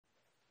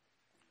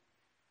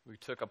We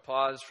took a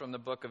pause from the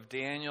book of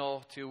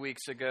Daniel 2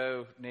 weeks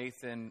ago.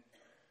 Nathan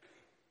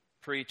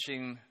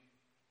preaching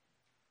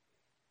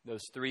those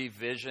three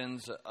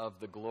visions of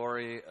the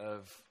glory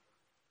of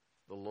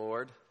the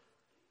Lord.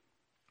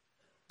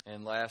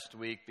 And last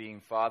week,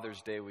 being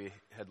Father's Day, we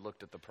had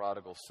looked at the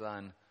prodigal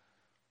son,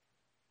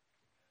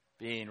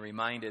 being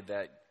reminded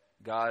that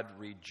God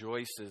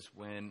rejoices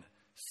when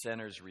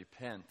sinners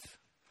repent.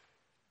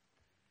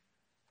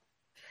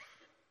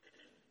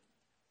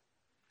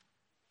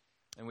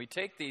 And we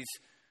take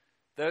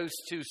those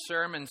two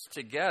sermons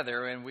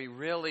together, and we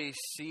really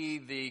see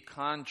the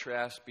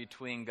contrast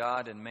between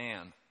God and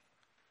man.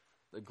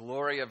 The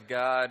glory of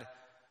God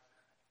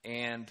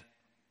and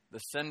the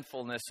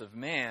sinfulness of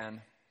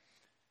man.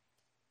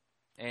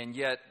 And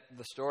yet,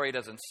 the story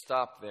doesn't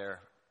stop there,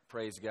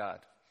 praise God.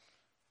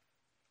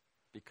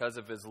 Because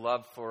of his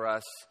love for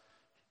us,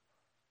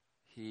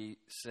 he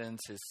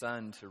sends his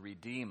Son to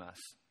redeem us.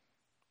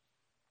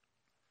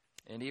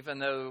 And even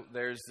though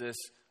there's this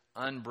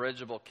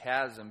unbridgeable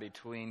chasm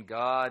between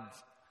God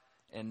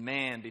and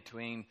man,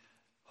 between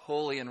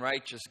holy and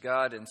righteous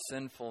God and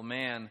sinful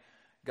man,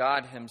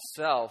 God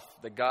himself,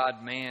 the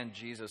God-man,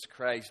 Jesus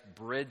Christ,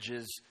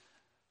 bridges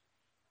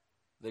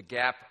the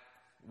gap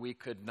we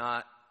could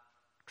not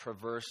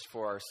traverse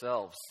for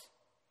ourselves.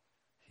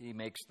 He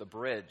makes the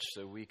bridge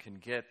so we can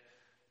get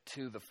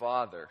to the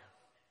Father,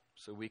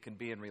 so we can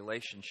be in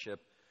relationship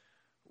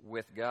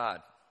with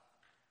God.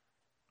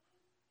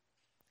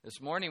 This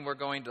morning we're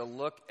going to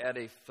look at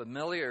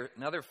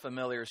another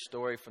familiar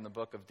story from the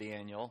book of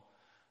Daniel,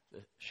 the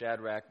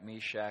Shadrach,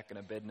 Meshach, and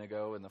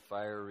Abednego in the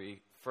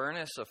fiery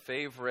furnace, a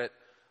favorite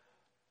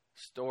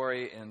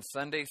story in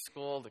Sunday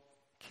school. The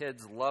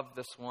kids love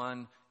this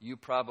one. You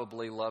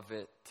probably love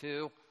it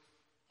too.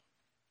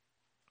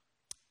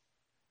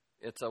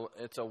 It's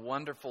a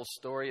wonderful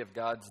story of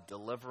God's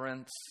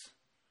deliverance,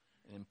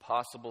 an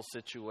impossible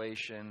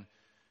situation.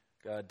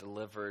 God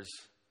delivers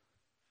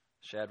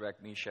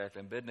Shadrach, Meshach,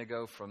 and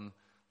Abednego from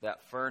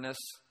that furnace.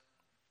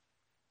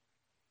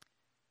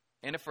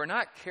 And if we're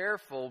not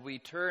careful, we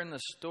turn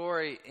the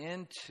story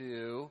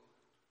into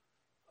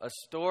a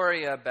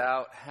story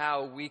about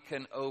how we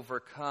can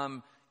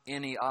overcome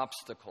any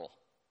obstacle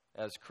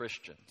as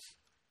Christians.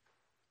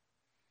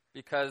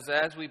 Because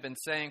as we've been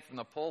saying from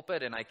the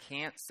pulpit, and I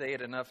can't say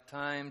it enough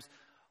times,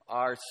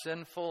 our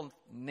sinful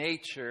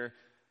nature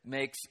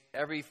makes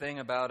everything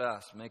about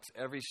us, makes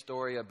every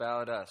story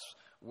about us.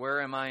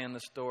 Where am I in the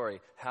story?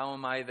 How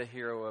am I the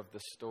hero of the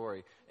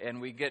story? And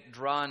we get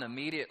drawn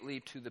immediately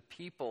to the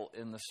people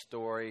in the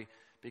story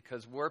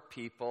because we're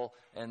people,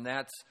 and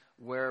that's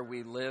where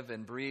we live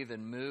and breathe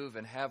and move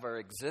and have our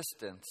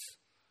existence.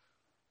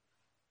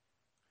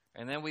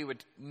 And then we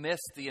would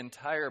miss the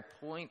entire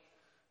point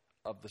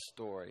of the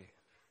story.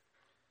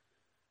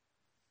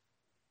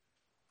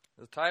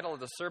 The title of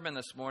the sermon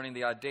this morning,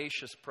 The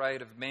Audacious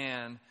Pride of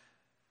Man,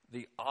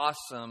 the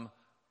Awesome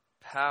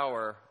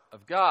Power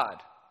of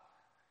God.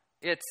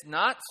 It's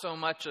not so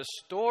much a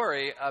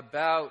story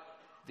about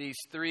these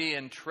three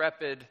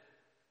intrepid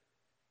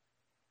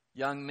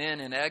young men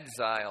in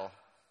exile.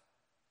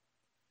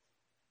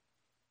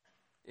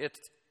 It's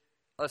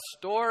a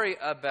story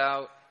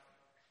about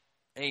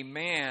a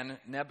man,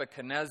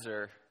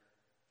 Nebuchadnezzar,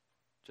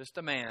 just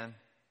a man,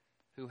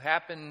 who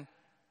happened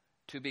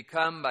to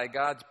become, by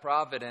God's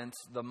providence,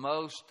 the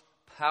most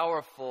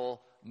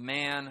powerful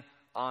man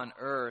on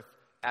earth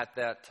at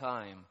that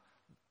time.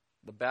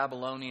 The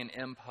Babylonian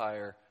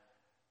Empire,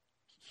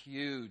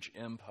 huge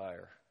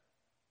empire,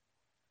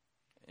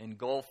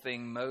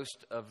 engulfing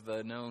most of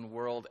the known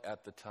world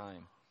at the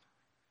time.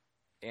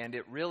 And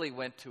it really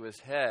went to his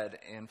head,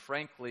 and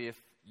frankly, if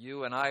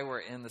you and I were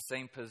in the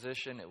same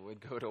position, it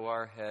would go to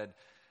our head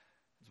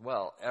as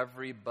well.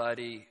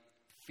 Everybody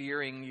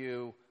fearing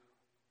you,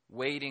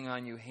 waiting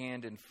on you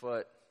hand and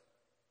foot,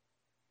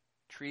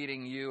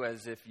 treating you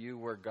as if you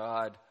were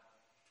God.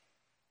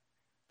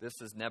 This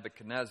is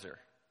Nebuchadnezzar.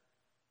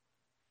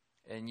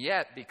 And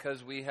yet,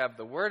 because we have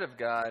the Word of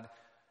God,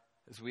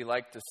 as we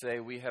like to say,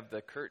 we have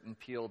the curtain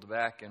peeled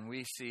back and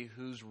we see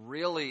who's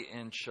really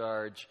in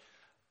charge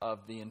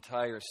of the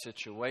entire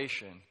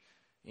situation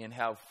and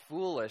how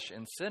foolish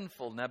and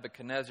sinful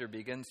Nebuchadnezzar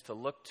begins to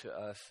look to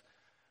us,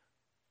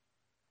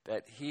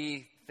 that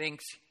he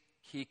thinks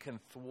he can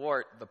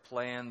thwart the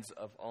plans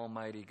of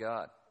Almighty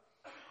God.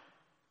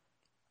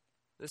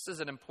 This is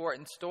an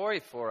important story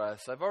for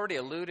us. I've already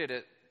alluded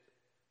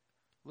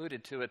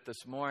to it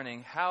this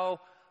morning,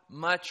 how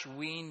much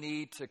we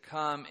need to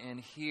come and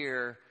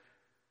hear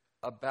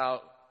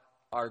about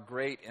our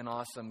great and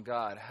awesome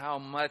God. How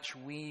much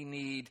we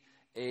need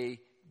a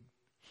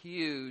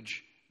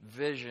huge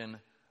vision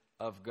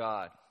of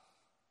God.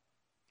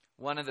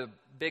 One of the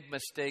big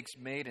mistakes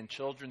made in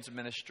children's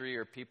ministry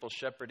or people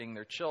shepherding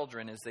their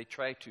children is they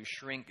try to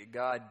shrink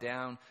God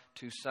down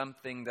to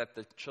something that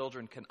the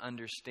children can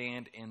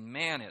understand and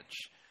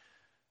manage.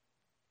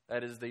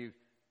 That is the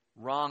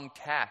wrong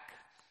tack.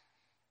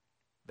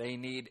 They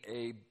need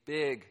a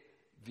big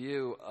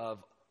view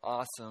of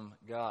awesome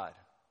God.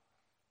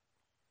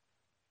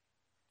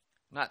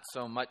 Not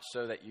so much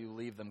so that you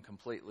leave them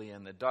completely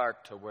in the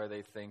dark to where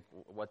they think,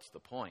 what's the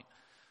point?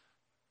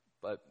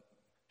 But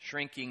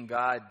shrinking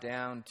God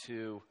down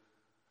to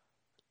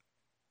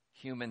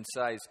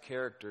human-sized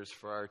characters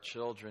for our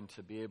children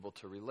to be able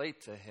to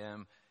relate to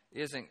Him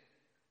isn't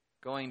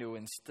going to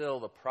instill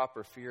the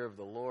proper fear of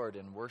the Lord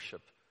and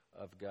worship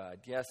of God.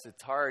 Yes,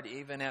 it's hard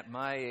even at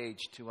my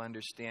age to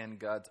understand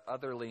God's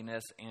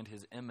otherliness and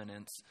His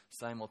immanence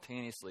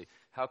simultaneously.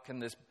 How can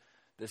this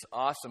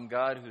awesome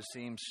God who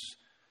seems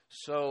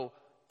so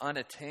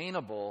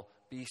unattainable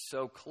be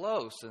so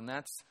close? And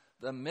that's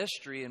the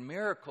mystery and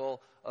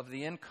miracle of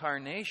the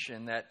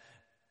incarnation, that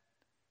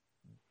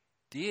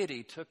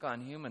deity took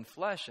on human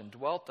flesh and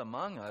dwelt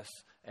among us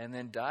and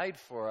then died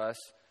for us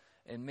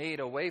and made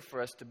a way for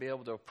us to be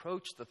able to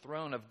approach the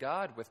throne of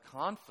God with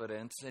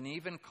confidence and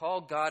even call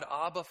God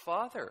Abba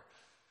Father.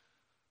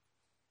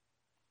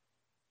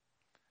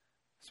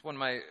 It's one of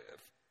my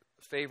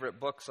favorite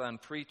books on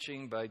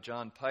preaching by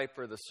John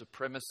Piper, The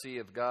Supremacy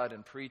of God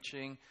in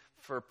Preaching.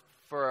 For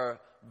a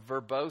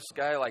verbose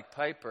guy like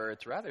Piper,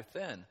 it's rather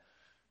thin,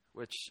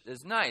 which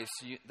is nice.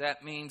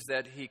 That means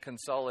that he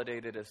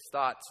consolidated his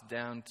thoughts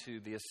down to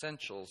the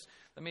essentials.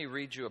 Let me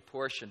read you a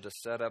portion to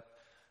set up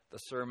the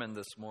sermon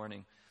this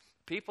morning.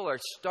 People are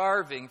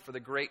starving for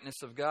the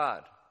greatness of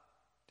God.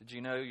 Did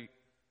you know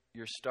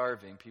you're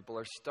starving? People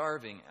are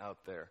starving out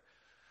there.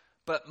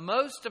 But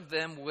most of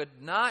them would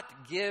not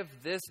give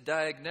this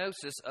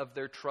diagnosis of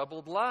their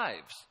troubled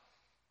lives.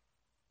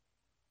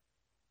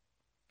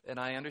 And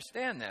I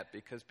understand that,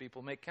 because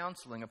people make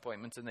counseling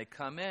appointments and they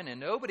come in and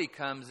nobody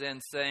comes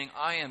in saying,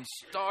 I am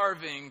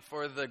starving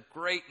for the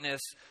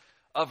greatness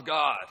of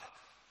God.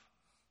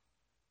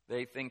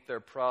 They think their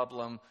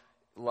problem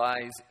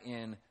lies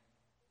in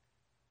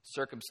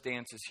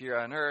circumstances here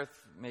on earth,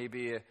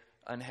 maybe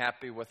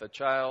unhappy with a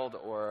child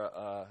or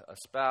a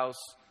spouse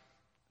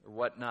or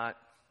whatnot,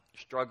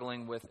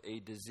 struggling with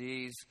a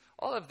disease.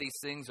 All of these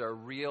things are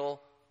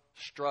real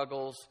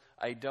struggles.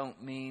 I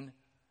don't mean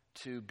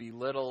to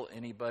belittle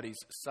anybody's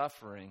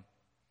suffering.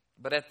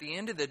 But at the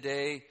end of the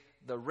day,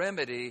 the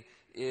remedy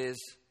is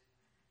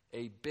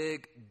a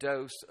big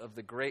dose of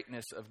the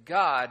greatness of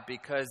God,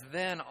 because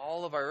then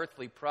all of our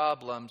earthly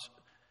problems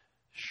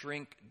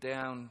shrink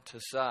down to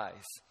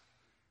size.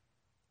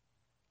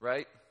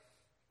 Right?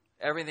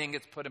 Everything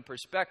gets put in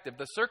perspective.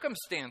 The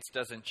circumstance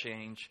doesn't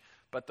change,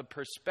 but the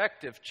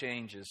perspective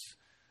changes.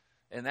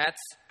 And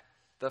that's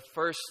the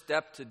first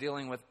step to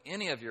dealing with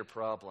any of your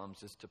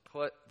problems, is to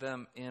put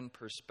them in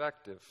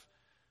perspective.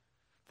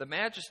 The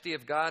majesty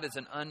of God is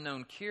an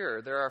unknown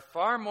cure. There are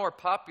far more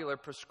popular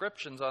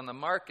prescriptions on the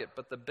market,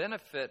 but the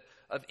benefit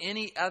of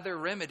any other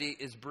remedy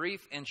is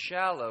brief and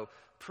shallow.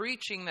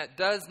 Preaching that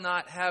does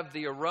not have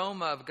the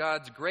aroma of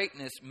God's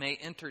greatness may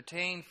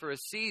entertain for a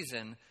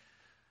season,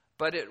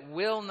 but it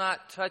will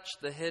not touch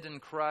the hidden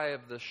cry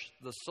of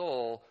the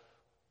soul,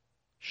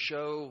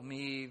 show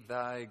me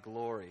thy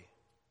glory.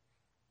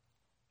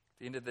 At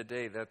the end of the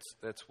day,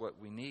 that's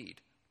what we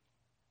need.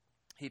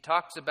 He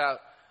talks about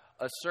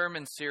a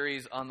sermon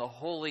series on the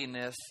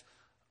holiness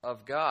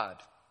of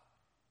God.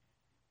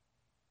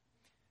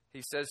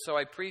 He says, so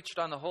I preached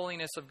on the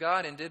holiness of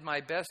God and did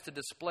my best to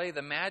display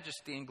the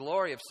majesty and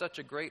glory of such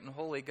a great and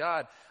holy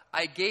God.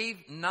 I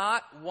gave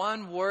not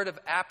one word of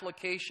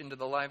application to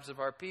the lives of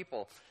our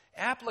people.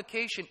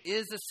 Application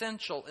is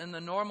essential in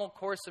the normal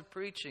course of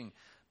preaching,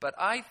 but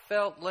I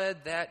felt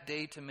led that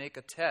day to make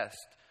a test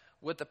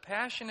with the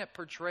passionate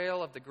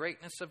portrayal of the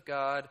greatness of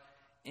God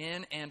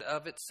in and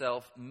of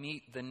itself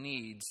meet the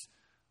needs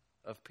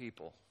of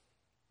people.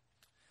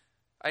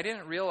 I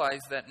didn't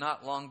realize that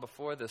not long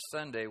before this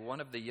Sunday,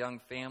 one of the young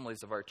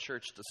families of our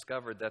church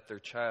discovered that their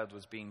child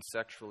was being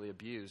sexually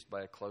abused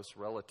by a close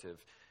relative.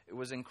 It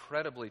was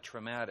incredibly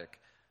traumatic.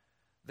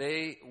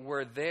 They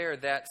were there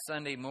that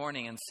Sunday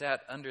morning and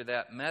sat under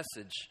that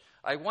message.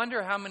 I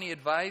wonder how many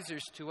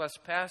advisors to us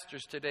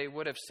pastors today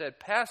would have said,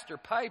 Pastor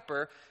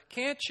Piper,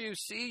 can't you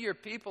see your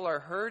people are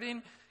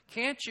hurting?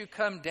 Can't you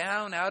come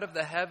down out of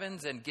the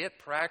heavens and get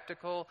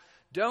practical?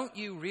 Don't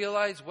you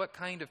realize what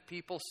kind of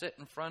people sit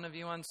in front of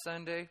you on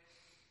Sunday?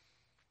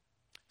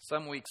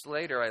 Some weeks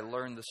later, I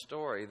learned the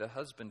story. The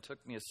husband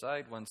took me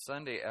aside one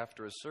Sunday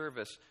after a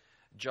service.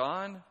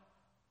 John,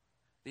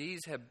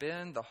 these have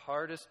been the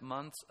hardest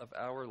months of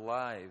our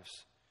lives.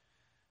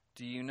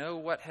 Do you know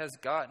what has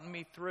gotten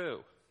me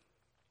through?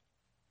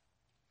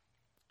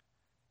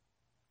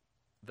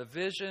 The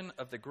vision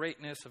of the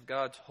greatness of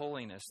God's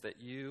holiness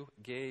that you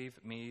gave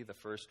me the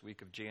first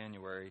week of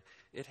January,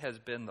 it has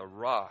been the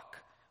rock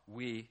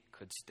we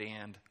could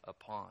stand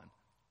upon.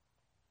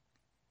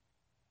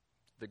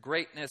 The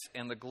greatness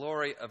and the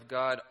glory of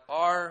God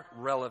are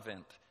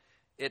relevant.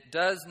 It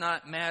does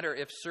not matter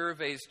if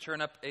surveys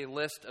turn up a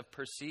list of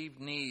perceived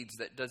needs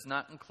that does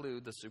not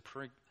include the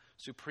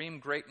supreme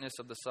greatness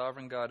of the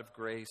sovereign God of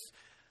grace.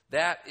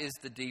 That is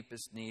the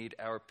deepest need.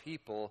 Our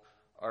people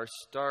are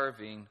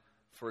starving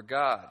for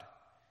God.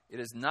 It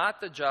is not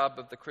the job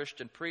of the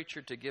Christian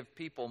preacher to give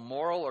people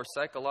moral or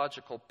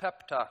psychological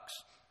pep talks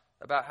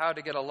about how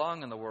to get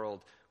along in the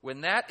world.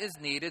 When that is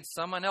needed,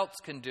 someone else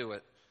can do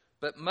it.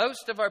 But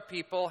most of our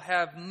people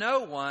have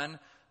no one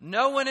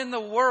in the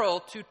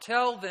world to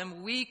tell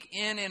them week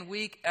in and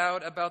week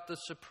out about the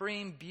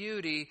supreme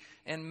beauty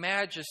and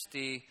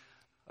majesty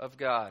of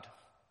God.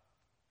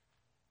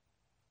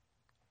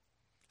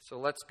 So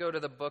let's go to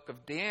the book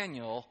of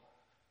Daniel.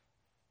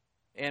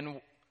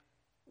 And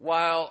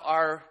while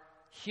our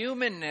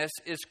humanness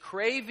is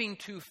craving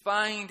to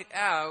find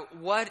out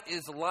what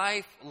is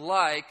life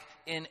like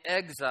in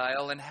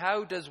exile and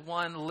how does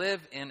one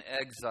live in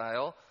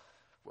exile,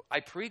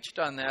 I preached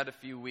on that a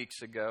few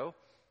weeks ago,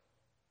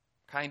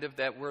 kind of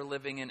that we're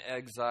living in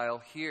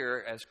exile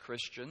here as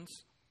Christians.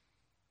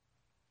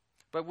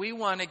 But we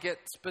want to get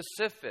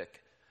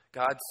specific.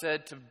 God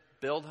said to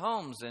build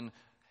homes and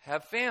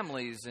have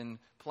families and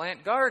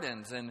plant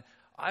gardens, and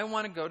I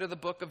want to go to the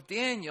book of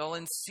Daniel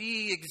and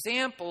see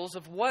examples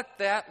of what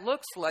that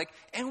looks like,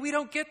 and we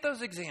don't get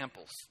those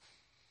examples.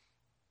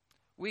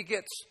 We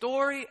get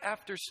story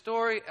after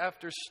story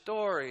after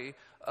story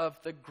of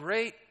the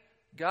great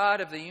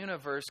God of the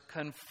universe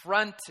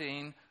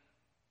confronting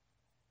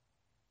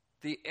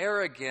the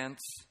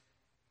arrogance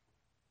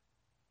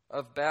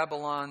of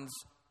Babylon's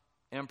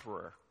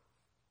emperor.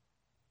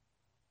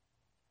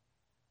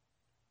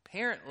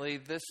 Apparently,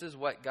 this is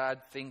what God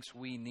thinks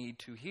we need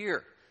to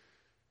hear.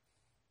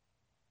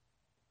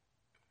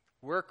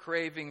 We're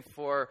craving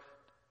for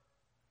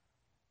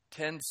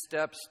 10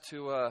 steps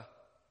to a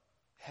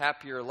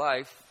happier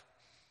life.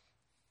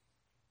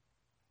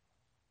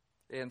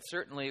 And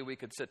certainly we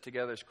could sit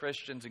together as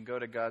Christians and go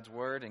to God's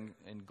Word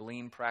and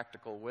glean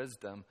practical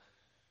wisdom.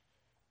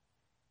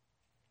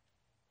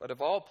 But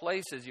of all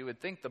places, you would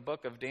think the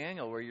book of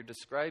Daniel, where you're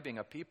describing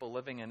a people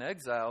living in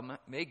exile,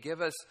 may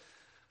give us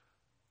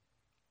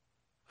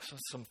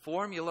some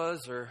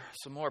formulas or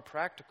some more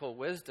practical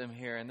wisdom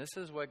here. And this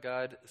is what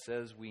God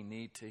says we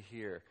need to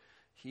hear.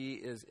 He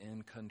is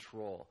in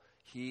control.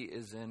 He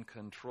is in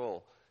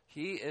control.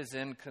 He is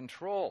in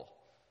control.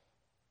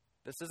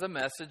 This is a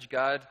message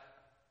God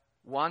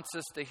wants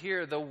us to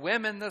hear. The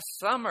women this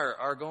summer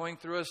are going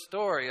through a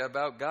story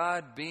about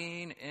God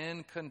being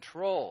in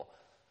control.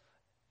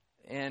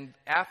 And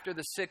after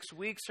the 6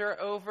 weeks are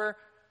over,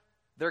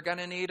 they're going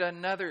to need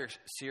another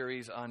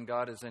series on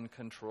God is in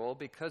control,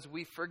 because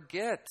we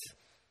forget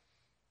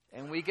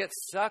and we get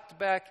sucked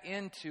back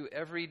into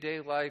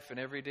everyday life and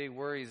everyday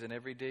worries and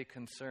everyday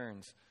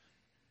concerns.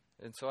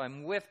 And so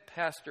I'm with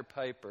Pastor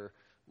Piper.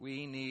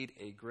 We need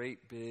a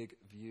great big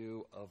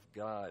view of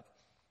God.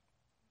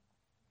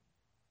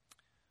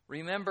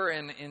 Remember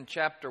in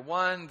chapter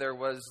 1, there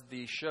was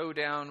the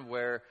showdown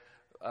where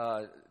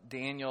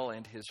Daniel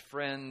and his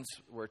friends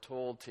were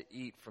told to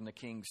eat from the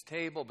king's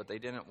table, but they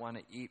didn't want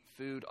to eat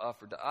food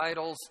offered to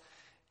idols.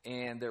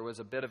 And there was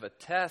a bit of a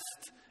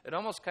test. It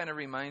almost kind of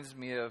reminds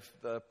me of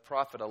the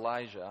prophet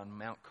Elijah on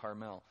Mount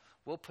Carmel.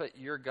 We'll put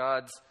your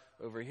gods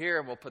over here,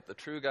 and we'll put the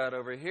true God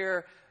over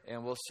here,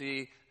 and we'll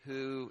see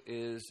who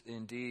is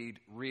indeed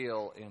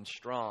real and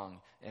strong.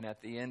 And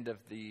at the end of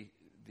the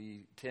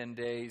 10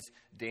 days,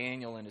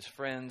 Daniel and his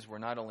friends were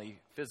not only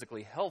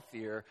physically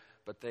healthier,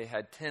 but they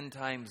had 10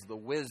 times the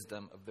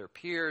wisdom of their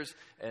peers,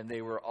 and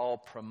they were all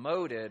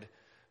promoted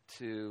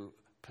to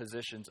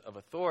positions of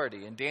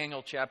authority. In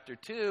Daniel chapter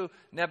 2,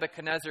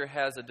 Nebuchadnezzar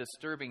has a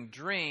disturbing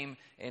dream,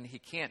 and he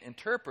can't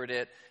interpret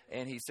it,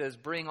 and he says,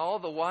 bring all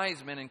the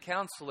wise men and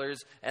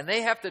counselors, and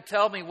they have to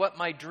tell me what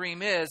my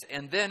dream is,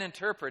 and then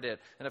interpret it.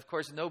 And of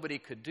course, nobody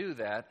could do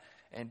that.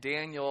 And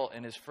Daniel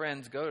and his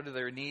friends go to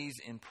their knees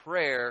in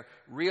prayer,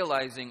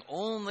 realizing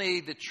only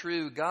the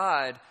true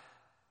God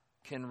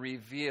can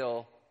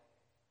reveal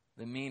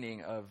the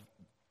meaning of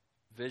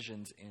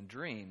visions and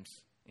dreams.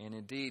 And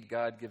indeed,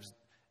 God gives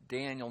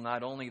Daniel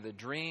not only the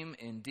dream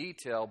in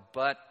detail,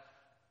 but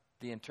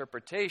the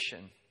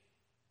interpretation.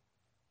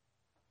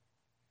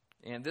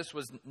 And this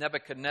was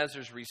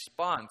Nebuchadnezzar's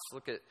response.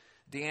 Look at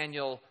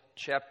Daniel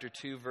chapter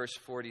 2, verse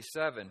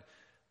 47.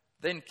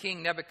 Then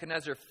King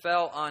Nebuchadnezzar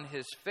fell on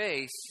his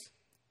face.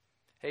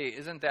 Hey,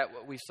 isn't that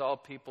what we saw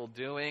people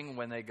doing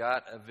when they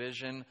got a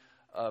vision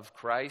of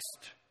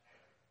Christ?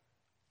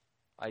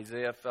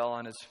 Isaiah fell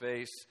on his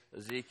face.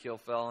 Ezekiel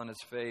fell on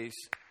his face.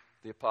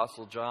 The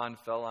Apostle John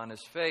fell on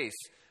his face.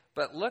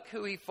 But look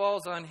who he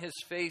falls on his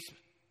face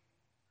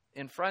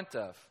in front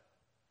of.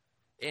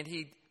 And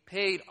he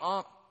paid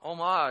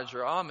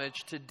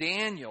homage to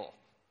Daniel.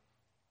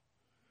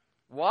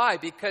 Why?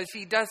 Because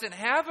he doesn't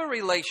have a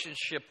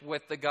relationship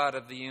with the God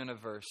of the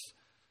universe.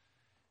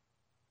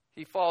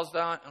 He falls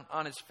down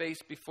on his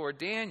face before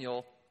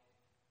Daniel,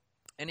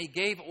 and he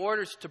gave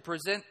orders to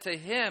present to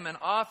him an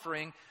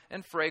offering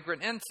and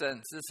fragrant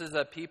incense. This is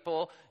a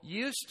people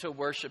used to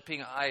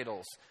worshiping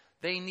idols.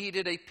 They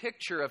needed a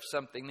picture of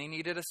something. They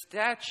needed a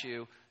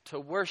statue to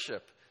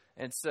worship.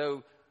 And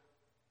so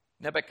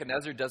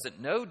Nebuchadnezzar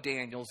doesn't know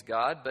Daniel's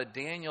God, but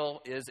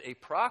Daniel is a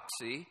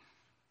proxy.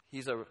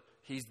 He's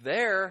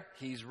there,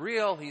 he's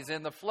real, he's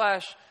in the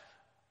flesh.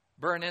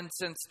 Burn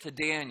incense to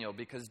Daniel,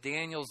 because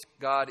Daniel's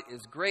God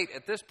is great.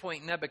 At this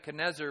point,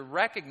 Nebuchadnezzar,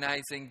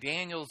 recognizing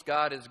Daniel's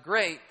God is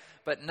great,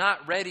 but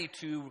not ready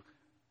to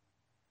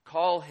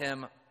call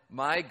him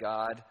my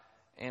God.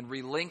 and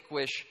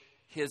relinquish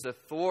his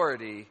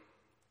authority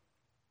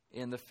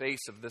in the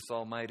face of this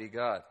Almighty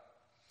God.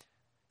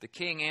 The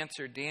king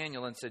answered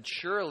Daniel and said,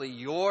 "Surely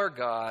your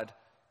God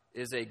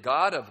is a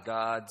God of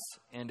gods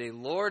and a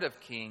Lord of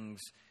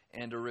kings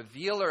and a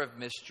revealer of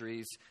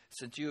mysteries,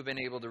 since you have been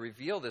able to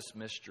reveal this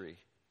mystery.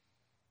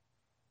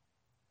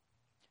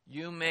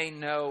 You may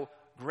know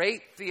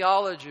great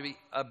theology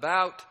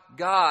about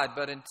God,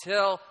 but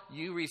until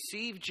you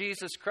receive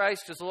Jesus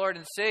Christ as Lord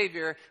and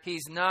Savior,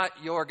 He's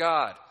not your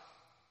God."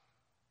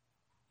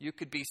 You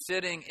could be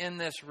sitting in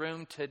this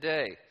room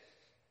today.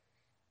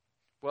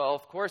 Well,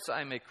 of course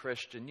I'm a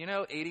Christian.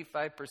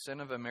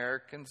 85% of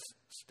Americans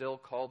still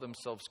call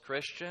themselves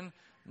Christian.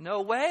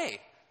 No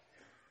way.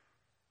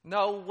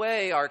 No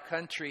way our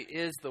country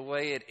is the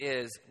way it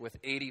is with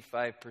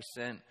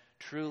 85%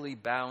 truly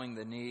bowing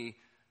the knee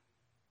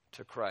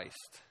to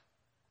Christ.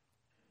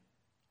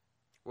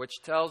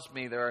 Which tells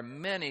me there are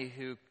many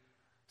who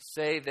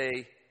say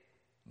they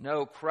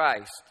know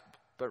Christ,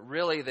 but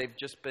really they've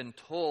just been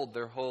told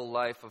their whole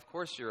life, "Of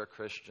course you're a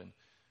Christian.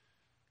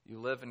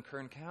 You live in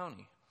Kern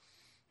County.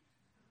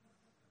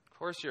 Of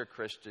course you're a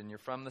Christian. You're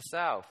from the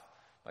South.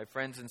 My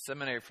friends in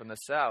seminary from the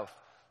South.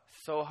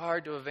 So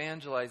hard to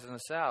evangelize in the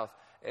South.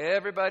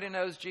 Everybody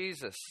knows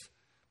Jesus,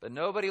 but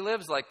nobody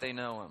lives like they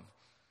know Him."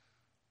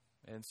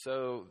 And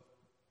so,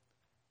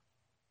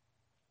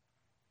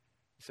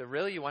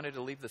 "Really, you wanted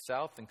to leave the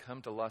South and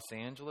come to Los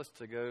Angeles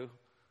to go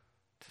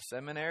to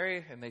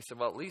seminary?" And they said,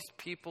 "Well, at least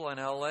people in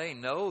LA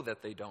know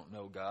that they don't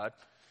know God.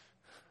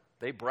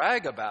 They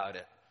brag about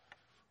it."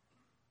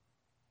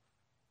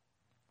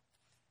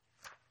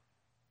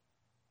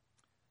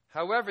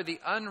 However, the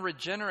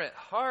unregenerate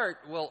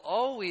heart will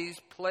always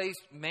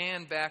place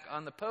man back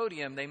on the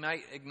podium. They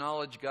might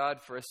acknowledge God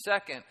for a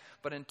second,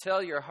 but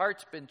until your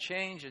heart's been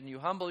changed and you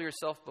humble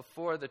yourself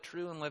before the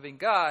true and living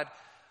God,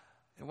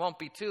 it won't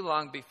be too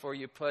long before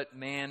you put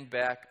man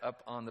back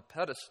up on the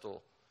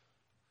pedestal.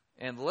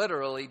 And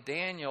literally,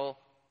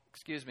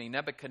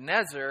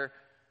 Nebuchadnezzar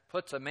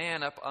puts a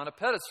man up on a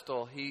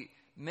pedestal. He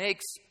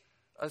makes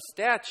a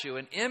statue,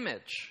 an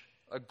image,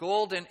 a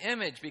golden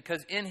image,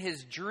 because in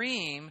his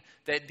dream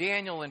that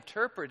Daniel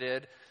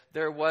interpreted,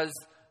 there was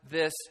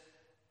this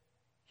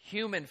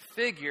human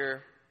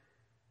figure,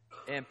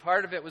 and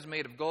part of it was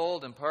made of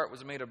gold and part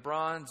was made of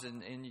bronze,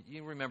 and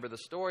you remember the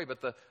story,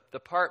 but the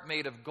part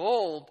made of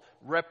gold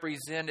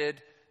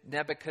represented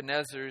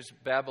Nebuchadnezzar's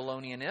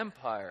Babylonian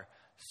Empire.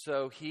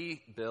 So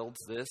he builds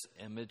this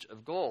image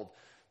of gold.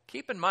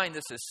 Keep in mind,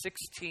 this is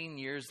 16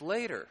 years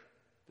later.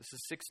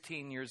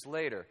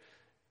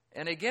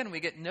 And again, we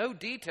get no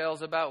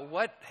details about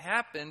what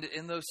happened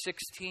in those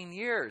 16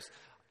 years.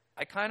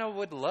 I kind of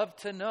would love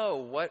to know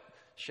what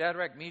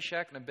Shadrach,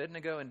 Meshach, and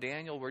Abednego and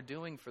Daniel were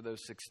doing for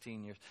those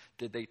 16 years.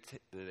 Did they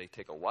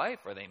take a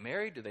wife? Are they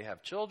married? Do they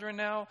have children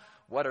now?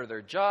 What are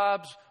their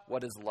jobs?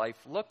 What does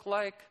life look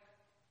like?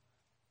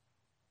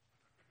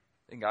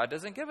 And God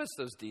doesn't give us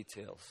those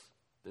details.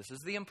 This is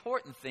the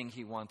important thing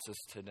He wants us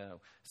to know.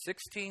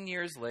 16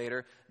 years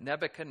later,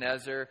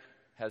 Nebuchadnezzar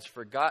has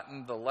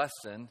forgotten the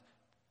lesson.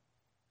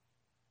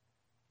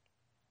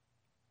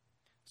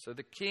 So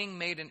the king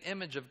made an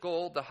image of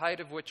gold, the height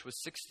of which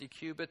was 60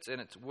 cubits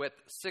and its width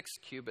 6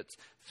 cubits.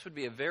 This would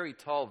be a very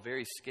tall,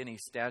 very skinny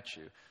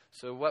statue.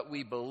 So what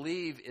we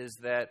believe is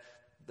that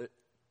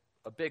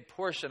a big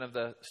portion of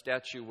the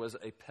statue was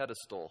a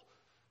pedestal,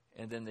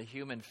 and then the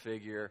human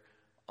figure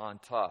on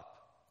top.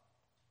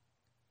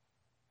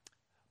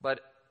 But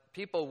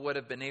people would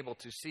have been able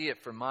to see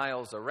it for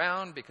miles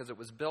around because it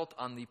was built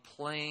on the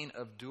plain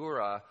of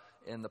Dura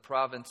in the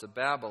province of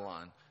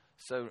Babylon.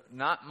 So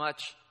not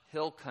much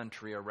hill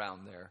country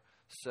around there.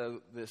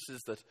 So this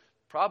is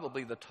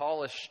probably the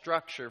tallest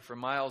structure for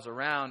miles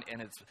around,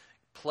 and it's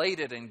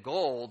plated in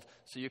gold.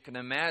 So you can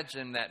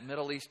imagine that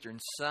Middle Eastern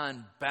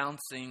sun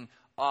bouncing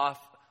off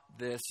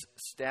this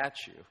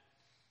statue.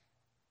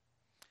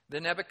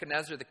 Then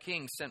Nebuchadnezzar the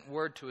king sent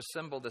word to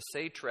assemble the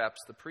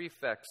satraps, the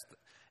prefects,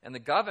 and the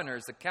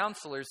governors, the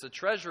counselors, the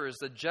treasurers,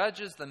 the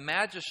judges, the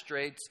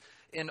magistrates,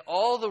 and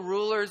all the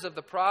rulers of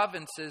the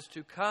provinces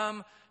to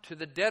come to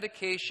the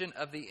dedication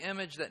of the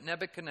image that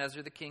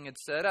Nebuchadnezzar the king had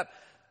set up.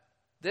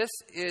 This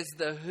is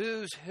the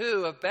who's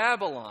who of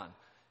Babylon.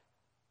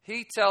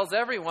 He tells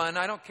everyone,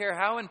 I don't care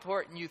how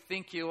important you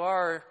think you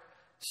are,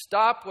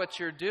 stop what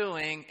you're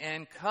doing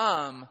and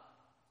come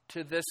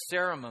to this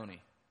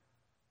ceremony.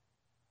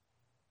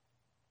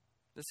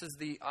 This is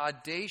the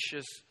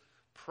audacious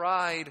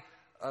pride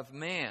of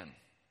man.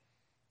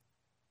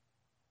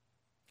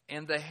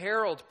 And the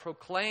herald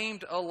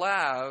proclaimed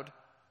aloud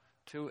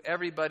to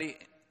everybody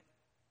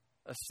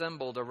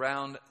assembled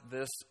around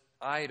this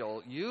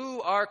idol,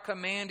 "You are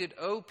commanded,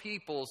 O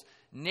peoples,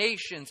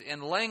 nations,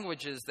 and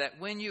languages, that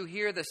when you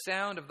hear the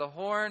sound of the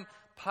horn,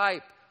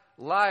 pipe,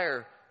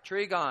 lyre,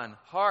 trigon,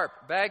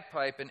 harp,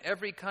 bagpipe, and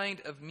every kind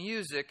of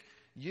music,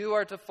 you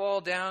are to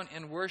fall down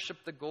and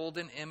worship the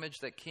golden image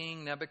that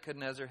King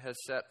Nebuchadnezzar has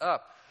set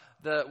up."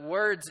 The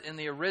words in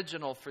the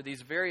original for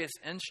these various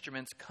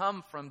instruments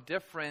come from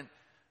different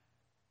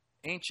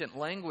ancient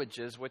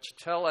languages which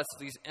tell us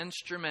these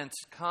instruments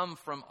come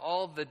from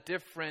all the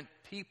different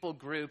people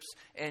groups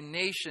and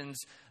nations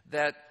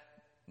that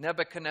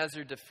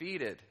Nebuchadnezzar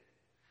defeated.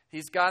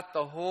 He's got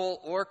the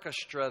whole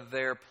orchestra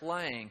there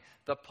playing.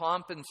 The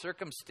pomp and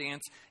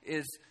circumstance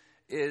is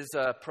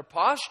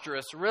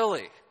preposterous,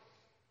 really.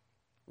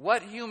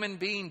 What human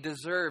being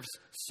deserves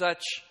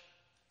such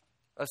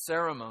a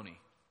ceremony?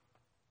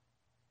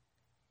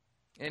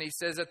 And he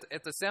says,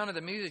 at the sound of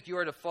the music, you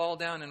are to fall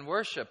down and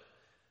worship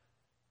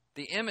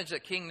the image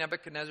that King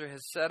Nebuchadnezzar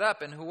has set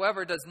up. And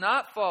whoever does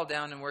not fall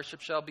down and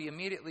worship shall be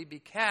immediately be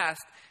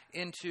cast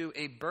into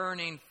a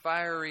burning,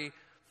 fiery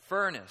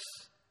furnace.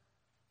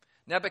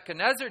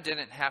 Nebuchadnezzar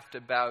didn't have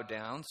to bow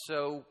down,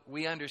 so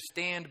we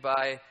understand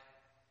by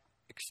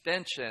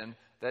extension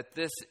that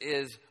this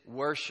is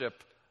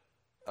worship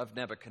of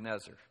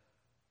Nebuchadnezzar.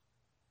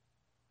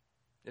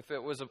 If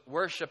it was a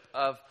worship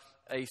of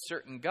a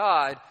certain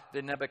god,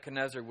 then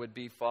Nebuchadnezzar would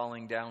be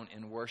falling down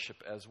in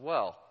worship as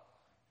well.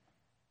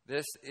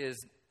 This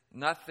is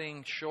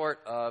nothing short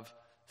of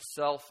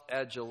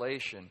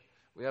self-adulation.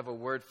 We have a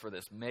word for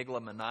this,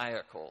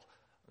 megalomaniacal.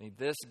 I mean,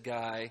 this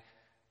guy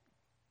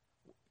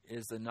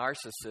is the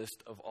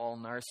narcissist of all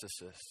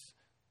narcissists.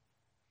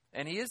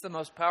 And he is the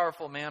most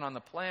powerful man on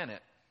the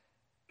planet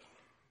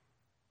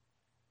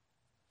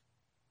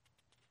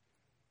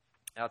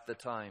at the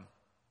time.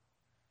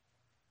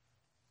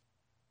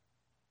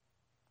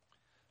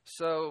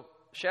 So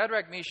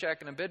Shadrach, Meshach,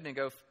 and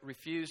Abednego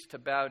refused to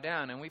bow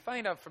down. And we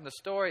find out from the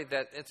story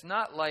that it's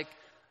not like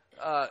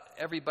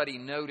everybody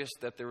noticed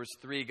that there was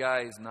 3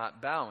 guys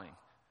not bowing.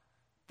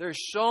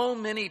 There's so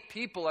many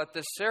people at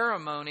this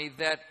ceremony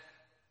that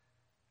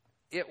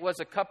it was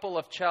a couple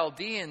of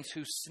Chaldeans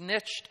who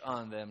snitched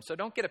on them. So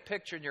don't get a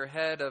picture in your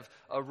head of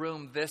a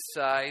room this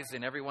size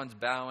and everyone's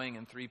bowing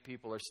and 3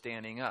 people are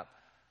standing up.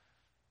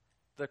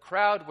 The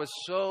crowd was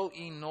so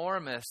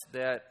enormous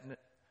that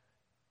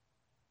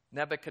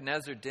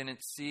Nebuchadnezzar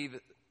didn't see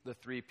the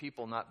 3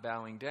 people not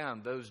bowing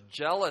down. Those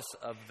jealous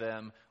of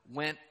them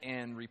went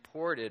and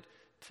reported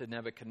to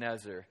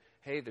Nebuchadnezzar,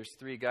 hey, there's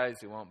 3 guys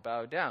who won't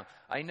bow down.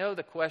 I know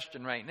the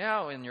question right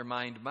now in your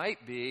mind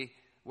might be,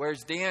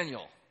 where's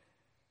Daniel?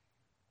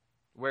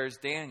 Where's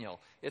Daniel?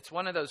 It's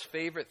one of those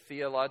favorite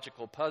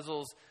theological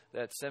puzzles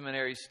that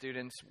seminary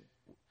students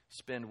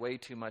spend way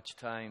too much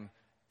time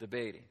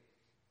debating.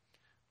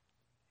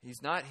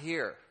 He's not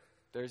here.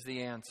 There's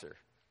the answer.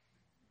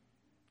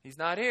 He's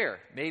not here.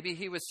 Maybe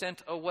he was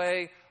sent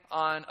away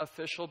on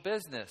official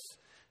business.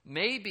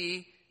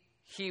 Maybe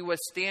he was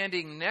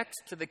standing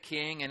next to the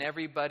king and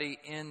everybody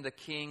in the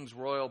king's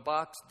royal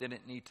box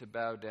didn't need to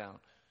bow down.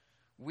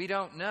 We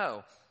don't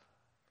know.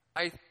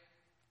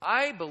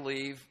 I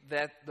believe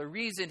that the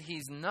reason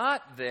he's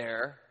not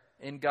there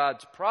in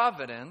God's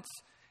providence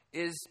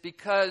is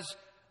because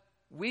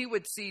we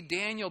would see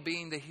Daniel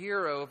being the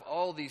hero of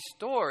all these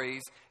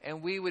stories,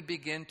 and we would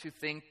begin to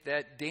think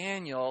that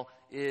Daniel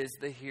is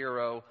the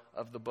hero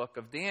of the book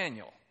of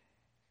Daniel.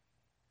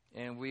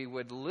 And we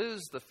would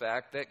lose the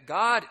fact that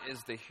God is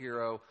the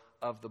hero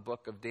of the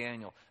book of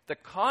Daniel. The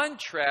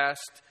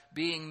contrast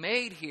being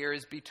made here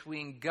is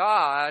between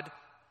God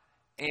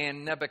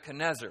and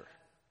Nebuchadnezzar.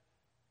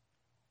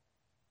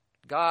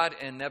 God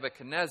and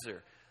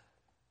Nebuchadnezzar.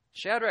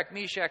 Shadrach,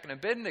 Meshach, and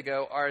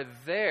Abednego are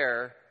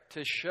there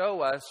to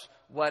show us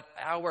what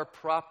our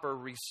proper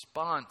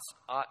response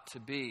ought to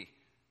be.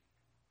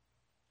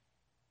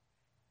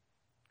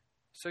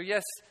 So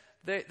yes,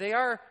 they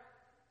are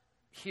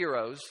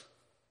heroes,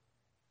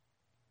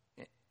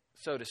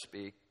 so to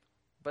speak,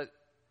 but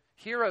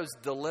heroes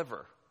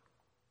deliver,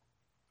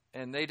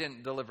 and they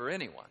didn't deliver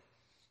anyone.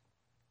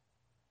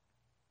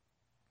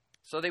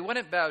 So they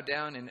wouldn't bow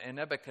down, and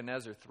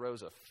Nebuchadnezzar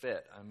throws a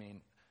fit. I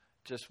mean,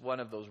 just one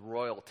of those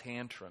royal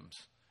tantrums.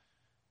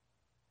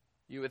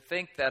 You would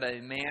think that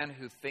a man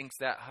who thinks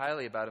that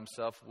highly about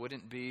himself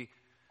wouldn't be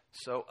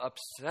so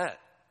upset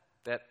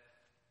that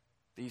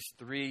these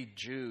 3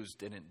 Jews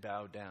didn't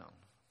bow down.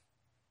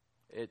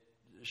 It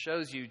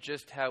shows you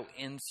just how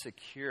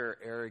insecure,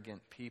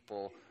 arrogant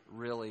people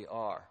really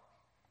are.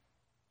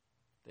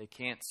 They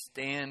can't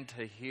stand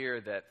to hear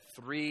that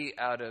 3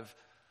 out of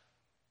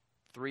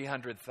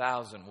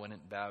 300,000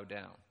 wouldn't bow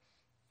down.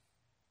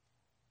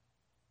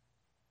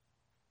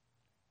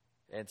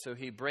 And so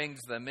he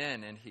brings them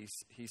in and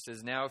he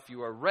says, now if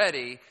you are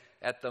ready,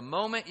 at the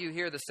moment you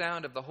hear the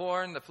sound of the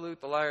horn, the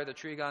flute, the lyre, the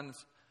trigon,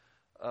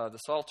 the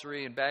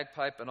psaltery and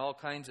bagpipe and all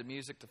kinds of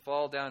music, to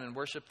fall down and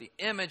worship the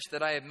image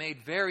that I have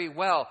made very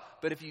well.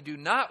 But if you do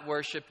not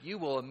worship, you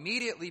will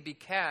immediately be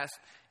cast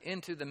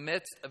into the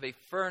midst of a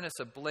furnace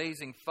of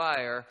blazing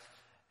fire.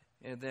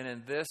 And then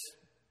in this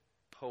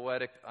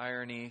poetic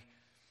irony,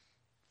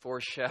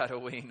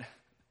 foreshadowing,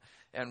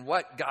 and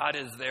what God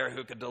is there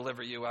who could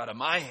deliver you out of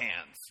my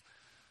hands?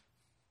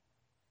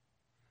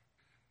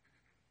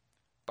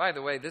 By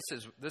the way, this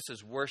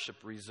is worship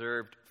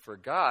reserved for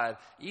God.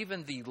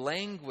 Even the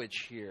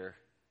language here.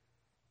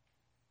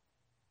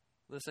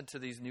 Listen to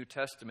these New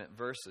Testament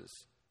verses.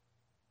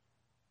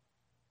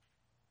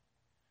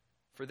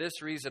 For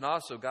this reason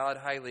also God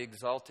highly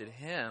exalted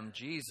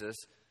Jesus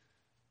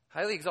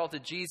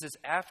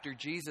after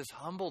Jesus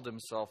humbled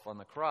himself on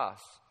the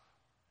cross.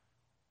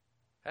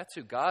 That's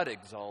who God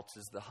exalts,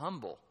 is the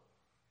humble,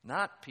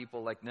 not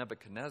people like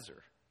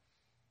Nebuchadnezzar.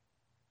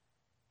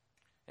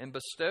 And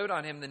bestowed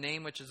on him the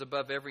name which is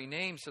above every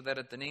name, so that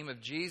at the name of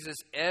Jesus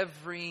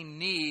every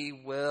knee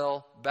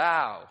will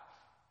bow,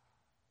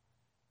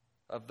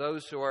 of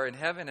those who are in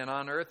heaven and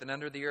on earth and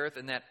under the earth,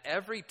 and that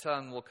every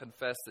tongue will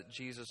confess that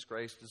Jesus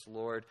Christ is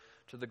Lord,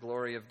 to the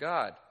glory of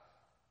God.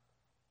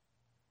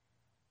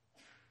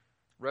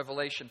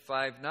 Revelation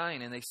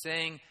 5:9, and they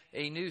sang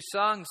a new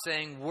song,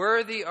 saying,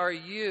 Worthy are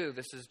you,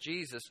 this is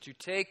Jesus, to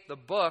take the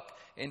book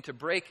and to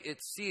break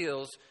its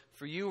seals,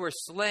 for you were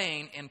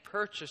slain and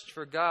purchased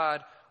for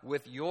God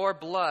with your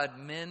blood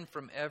men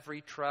from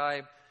every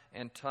tribe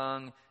and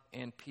tongue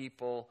and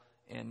people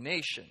and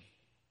nation.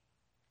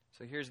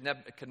 So here's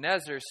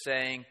Nebuchadnezzar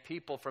saying,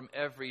 people from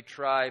every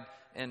tribe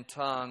and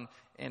tongue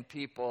and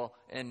people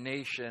and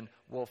nation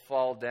will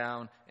fall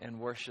down and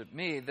worship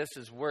me. This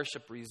is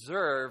worship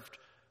reserved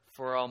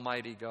for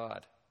Almighty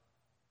God.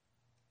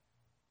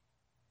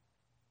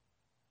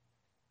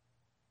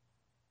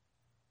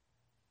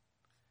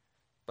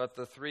 But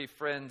the three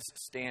friends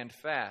stand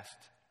fast.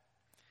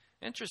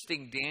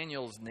 Interesting,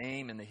 Daniel's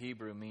name in the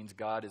Hebrew means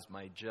God is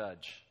my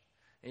judge.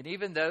 And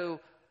even though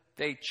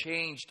they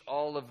changed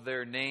all of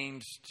their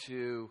names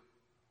to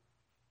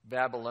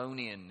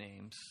Babylonian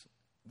names,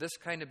 this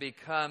kind of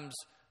becomes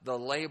the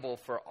label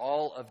for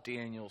all of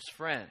Daniel's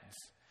friends.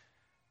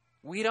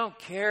 We don't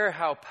care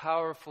how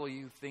powerful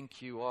you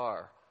think you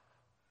are.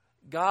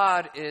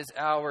 God is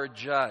our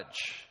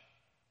judge.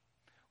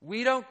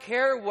 We don't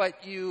care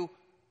what you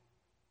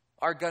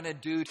are going to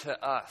do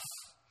to us.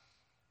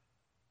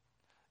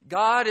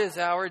 God is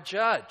our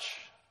judge.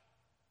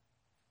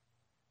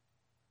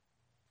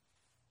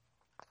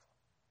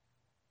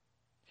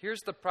 Here's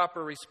the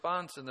proper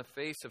response in the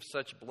face of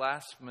such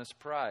blasphemous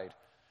pride.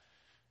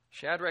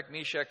 Shadrach,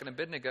 Meshach, and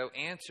Abednego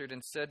answered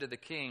and said to the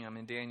king, I'm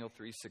in Daniel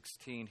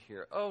 3:16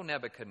 here, O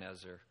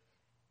Nebuchadnezzar,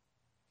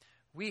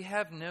 we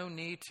have no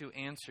need to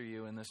answer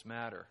you in this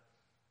matter.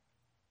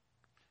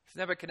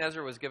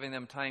 Nebuchadnezzar was giving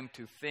them time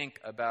to think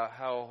about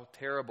how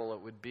terrible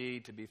it would be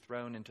to be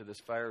thrown into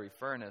this fiery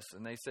furnace.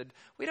 And they said,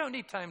 we don't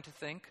need time to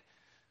think.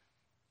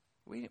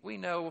 We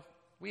know,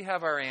 we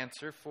have our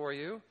answer for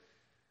you.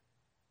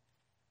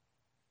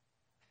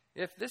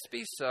 If this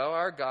be so,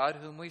 our God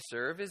whom we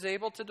serve is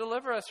able to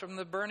deliver us from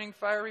the burning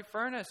fiery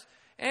furnace,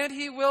 and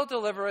he will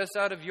deliver us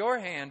out of your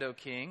hand, O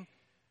king.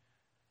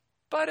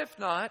 But if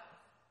not,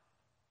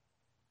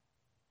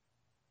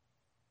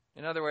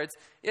 in other words,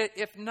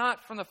 if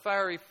not from the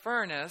fiery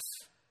furnace,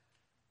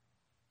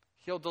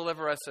 he'll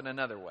deliver us in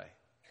another way.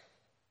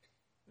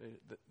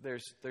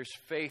 There's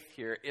faith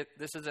here.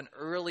 This is an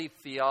early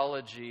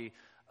theology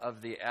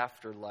of the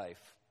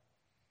afterlife.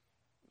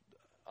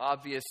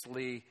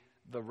 Obviously,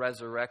 the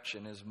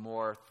resurrection is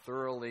more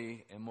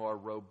thoroughly and more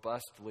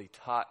robustly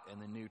taught in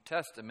the New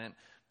Testament,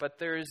 but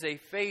there is a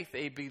faith,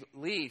 a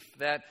belief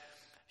that,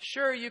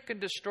 sure, you can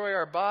destroy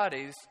our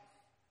bodies,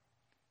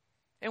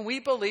 and we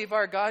believe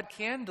our God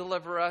can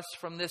deliver us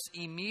from this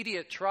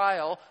immediate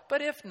trial,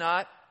 but if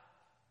not,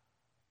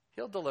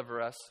 he'll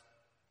deliver us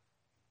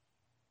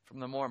from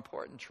the more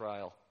important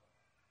trial,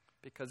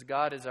 because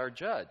God is our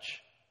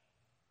judge.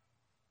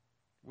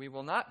 We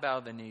will not bow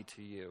the knee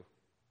to you.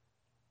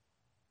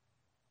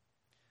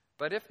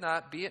 But if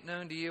not, be it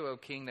known to you, O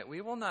king, that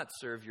we will not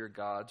serve your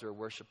gods or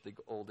worship the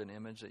golden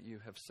image that you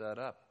have set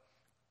up.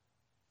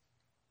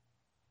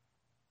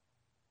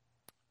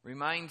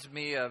 Reminds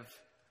me of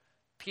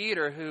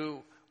Peter,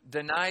 who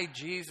denied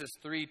Jesus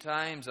 3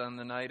 times on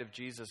the night of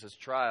Jesus'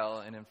 trial,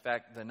 and in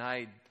fact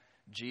denied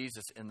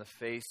Jesus in the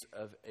face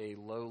of a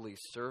lowly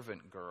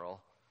servant girl.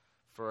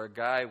 For a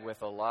guy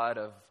with a lot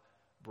of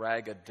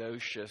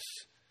braggadocious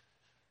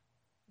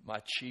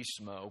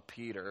machismo,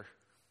 Peter,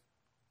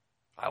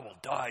 I will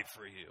die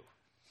for you,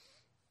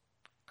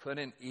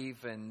 couldn't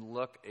even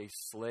look a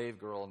slave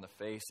girl in the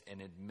face and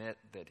admit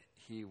that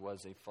he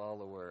was a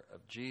follower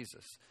of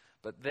Jesus.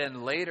 But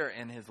then later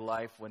in his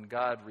life, when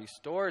God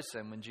restores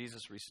him, when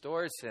Jesus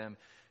restores him,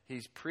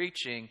 he's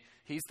preaching.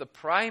 He's the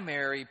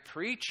primary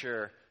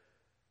preacher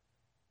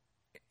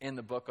in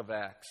the book of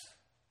Acts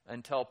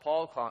until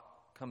Paul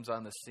comes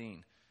on the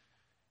scene.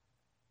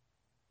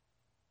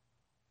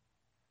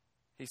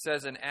 He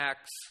says in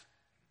Acts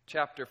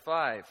chapter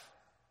 5,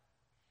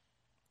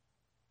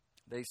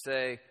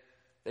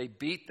 they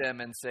beat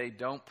them and say,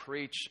 don't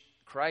preach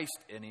Christ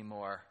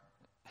anymore.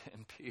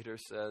 And Peter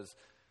says,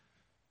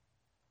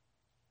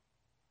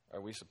 are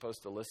we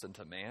supposed to listen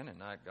to man and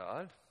not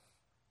God?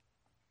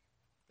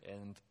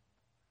 And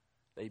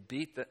they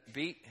beat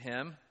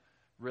him,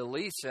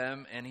 release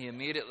him, and he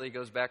immediately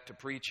goes back to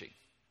preaching.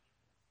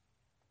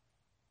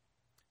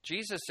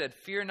 Jesus said,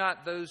 fear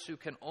not those who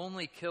can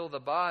only kill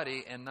the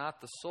body and not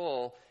the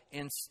soul.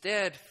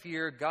 Instead,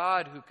 fear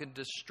God who can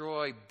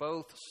destroy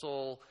both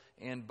soul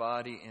and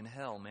body in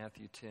hell.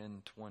 Matthew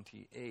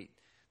 10:28.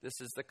 This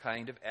is the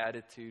kind of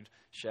attitude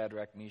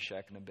Shadrach,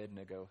 Meshach, and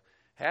Abednego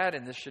had,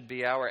 and this should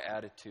be our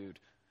attitude.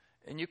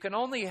 And you can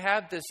only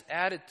have this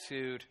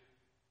attitude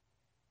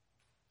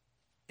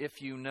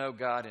if you know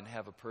God and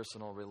have a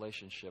personal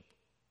relationship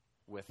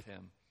with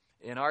Him.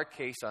 In our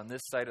case, on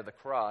this side of the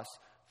cross,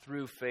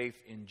 through faith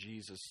in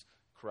Jesus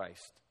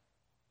Christ.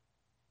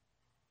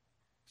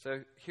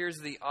 So here's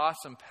the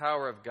awesome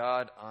power of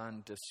God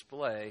on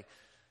display.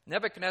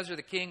 Nebuchadnezzar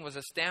the king was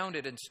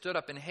astounded and stood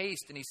up in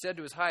haste, and he said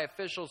to his high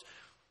officials,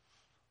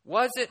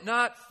 "Was it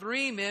not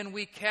 3 men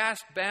we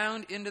cast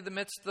bound into the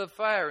midst of the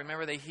fire?"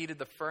 Remember, they heated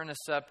the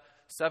furnace up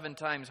 7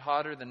 times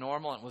hotter than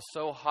normal, and it was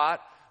so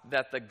hot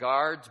that the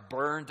guards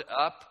burned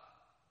up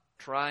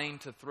trying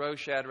to throw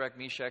Shadrach,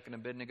 Meshach, and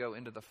Abednego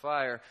into the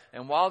fire.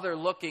 And while they're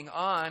looking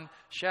on,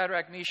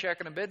 Shadrach, Meshach,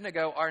 and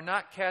Abednego are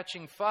not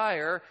catching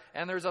fire,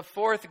 and there's a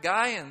 4th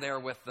guy in there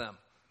with them.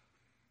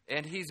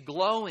 And he's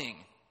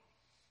glowing.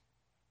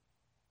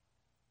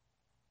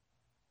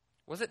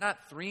 "Was it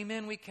not 3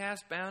 men we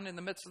cast bound in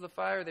the midst of the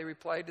fire?" They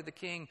replied to the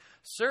king.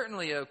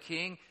 "Certainly, O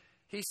king."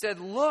 He said,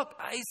 "Look,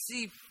 I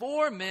see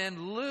 4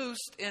 men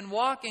loosed and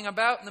walking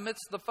about in the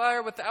midst of the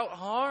fire without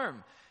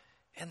harm.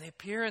 And the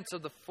appearance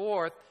of the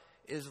 4th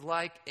is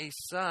like a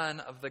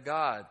son of the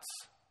gods."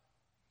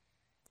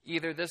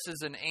 Either this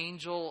is an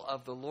angel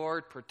of the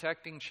Lord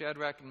protecting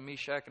Shadrach and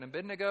Meshach and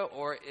Abednego,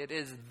 or it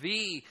is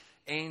the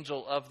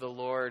angel of the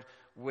Lord,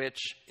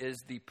 which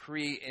is the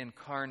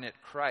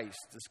pre-incarnate Christ.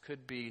 This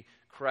could be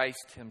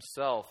Christ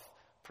himself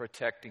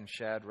protecting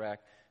Shadrach,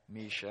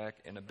 Meshach,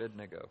 and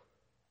Abednego.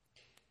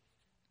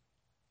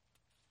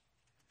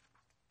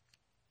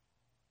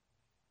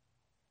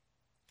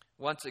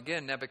 Once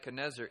again,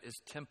 Nebuchadnezzar is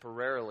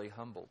temporarily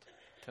humbled.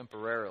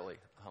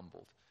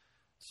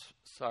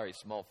 Sorry,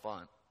 small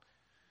font.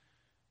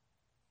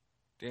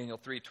 Daniel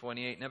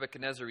 3:28,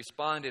 Nebuchadnezzar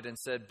responded and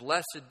said,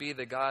 "Blessed be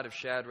the God of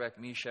Shadrach,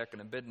 Meshach,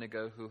 and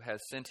Abednego, who has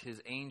sent his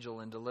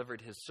angel and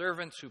delivered his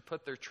servants who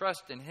put their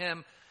trust in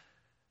him,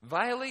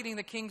 violating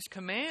the king's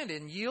command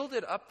and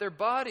yielded up their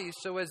bodies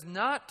so as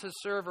not to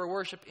serve or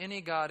worship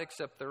any god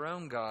except their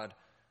own God.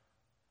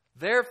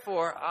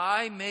 Therefore,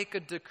 I make a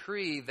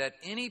decree that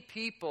any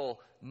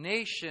people,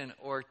 nation,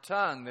 or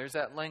tongue," there's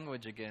that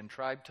language again,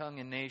 tribe,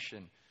 tongue, and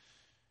nation,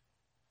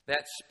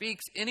 "that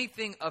speaks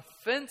anything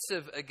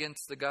offensive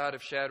against the God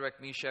of Shadrach,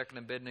 Meshach, and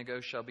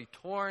Abednego shall be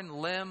torn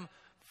limb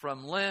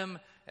from limb,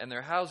 and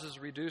their houses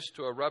reduced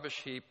to a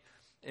rubbish heap,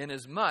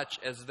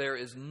 inasmuch as there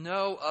is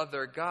no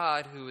other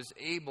God who is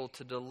able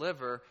to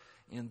deliver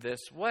in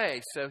this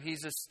way." So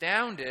he's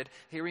astounded.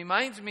 He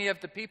reminds me of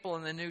the people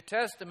in the New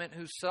Testament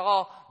who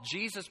saw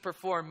Jesus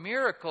perform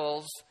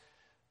miracles,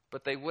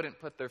 but they wouldn't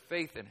put their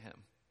faith in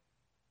him.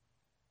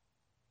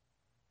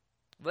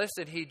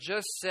 Listen, he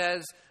just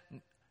says,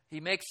 he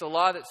makes a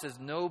law that says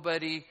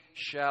nobody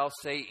shall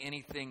say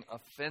anything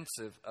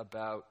offensive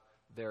about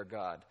their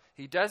God.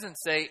 He doesn't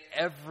say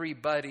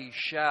everybody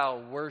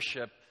shall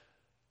worship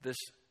this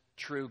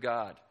true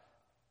God,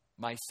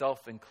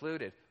 myself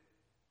included.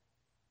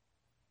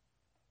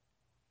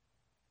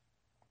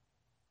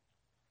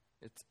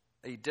 It's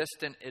a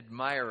distant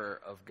admirer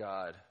of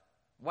God.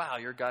 Wow,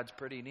 your God's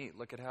pretty neat.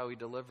 Look at how he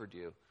delivered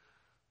you.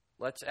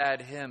 Let's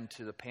add him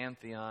to the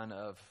pantheon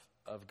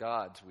of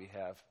gods we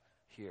have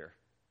here.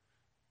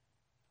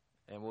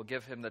 And we'll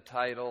give him the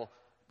title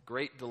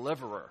Great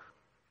Deliverer.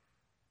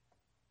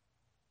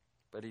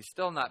 But he's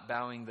still not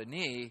bowing the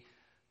knee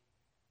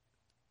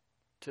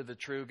to the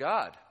true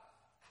God.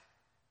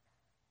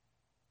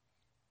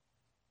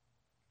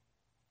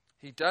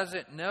 He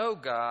doesn't know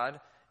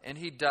God, and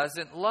he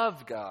doesn't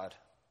love God.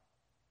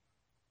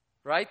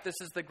 Right? This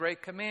is the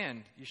great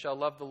command. You shall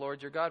love the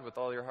Lord your God with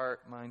all your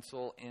heart, mind,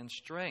 soul, and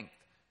strength.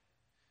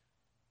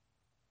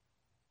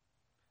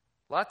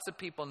 Lots of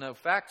people know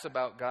facts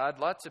about God.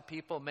 Lots of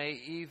people may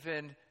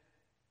even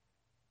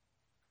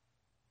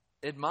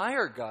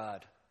admire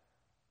God.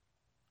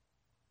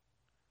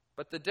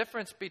 But the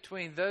difference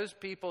between those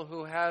people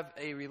who have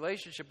a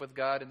relationship with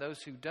God and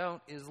those who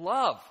don't is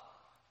love.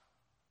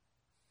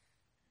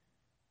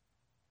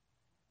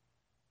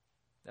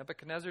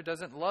 Nebuchadnezzar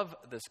doesn't love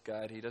this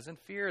God. He doesn't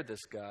fear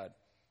this God.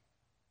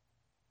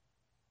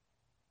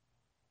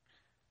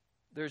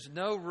 There's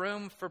no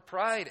room for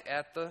pride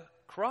at the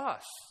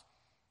cross.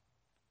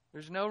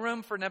 There's no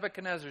room for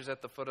Nebuchadnezzar's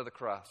at the foot of the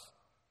cross.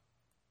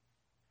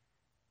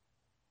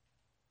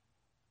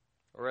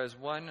 Or as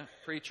one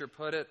preacher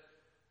put it,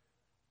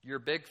 your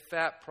big,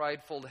 fat,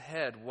 prideful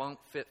head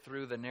won't fit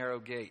through the narrow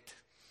gate.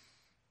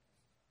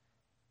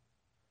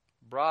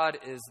 Broad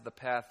is the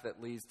path that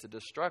leads to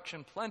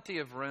destruction. Plenty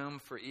of room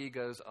for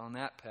egos on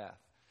that path.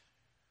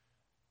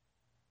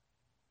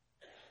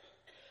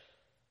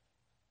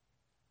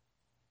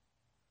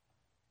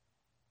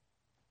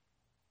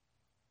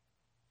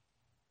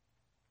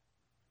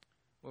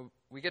 When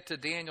we get to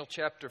Daniel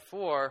chapter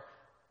 4,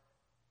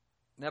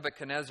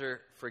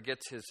 Nebuchadnezzar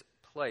forgets his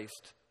place.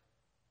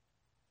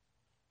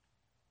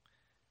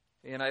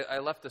 And I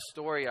left a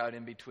story out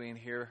in between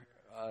here.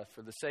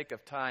 For the sake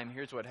of time,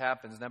 here's what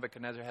happens.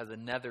 Nebuchadnezzar has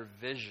another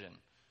vision.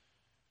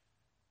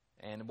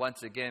 And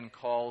once again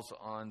calls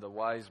on the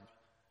wise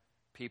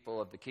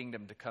people of the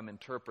kingdom to come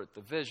interpret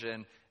the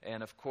vision.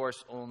 And of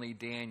course, only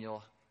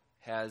Daniel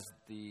has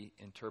the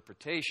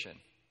interpretation.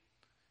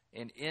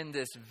 And in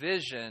this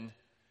vision,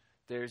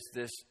 there's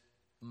this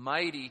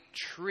mighty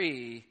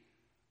tree,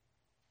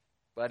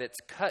 but it's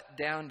cut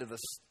down to the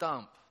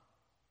stump.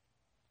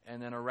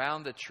 And then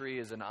around the tree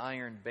is an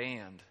iron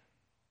band.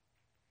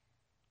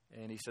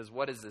 And he says,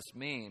 what does this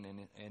mean?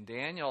 And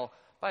Daniel,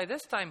 by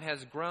this time,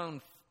 has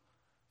grown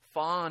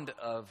fond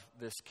of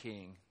this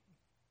king.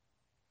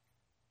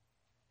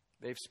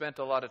 They've spent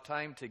a lot of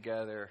time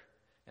together,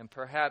 and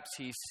perhaps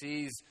he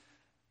sees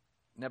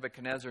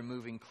Nebuchadnezzar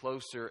moving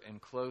closer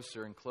and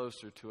closer and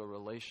closer to a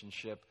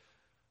relationship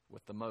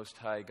with the Most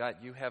High God.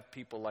 You have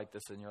people like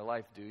this in your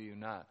life, do you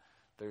not?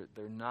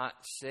 They're not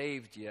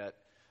saved yet,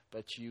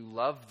 but you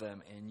love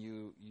them and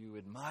you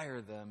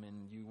admire them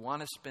and you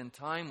want to spend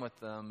time with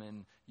them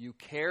and you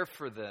care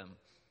for them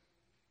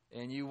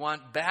and you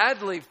want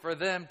badly for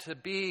them to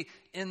be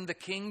in the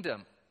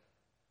kingdom.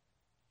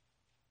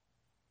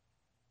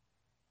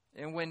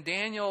 And when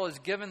Daniel is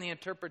given the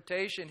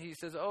interpretation, he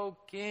says, "Oh,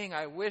 king,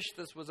 I wish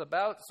this was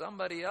about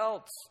somebody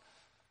else.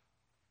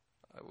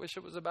 I wish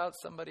it was about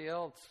somebody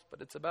else,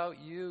 but it's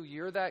about you.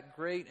 You're that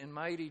great and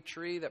mighty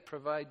tree that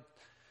provides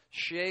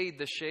shade."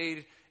 The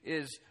shade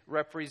is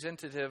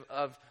representative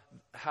of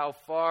how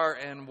far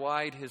and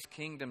wide his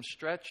kingdom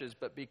stretches.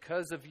 But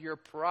because of your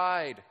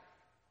pride,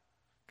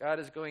 God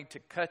is going to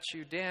cut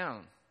you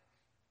down.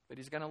 But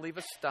he's going to leave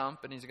a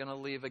stump and he's going to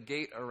leave a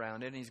gate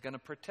around it and he's going to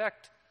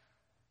protect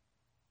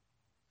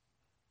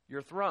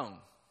your throne.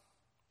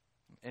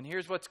 And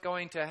here's what's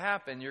going to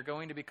happen. You're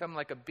going to become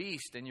like a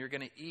beast and you're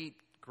going to eat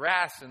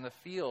grass in the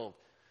field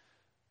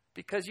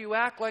because you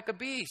act like a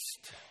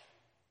beast.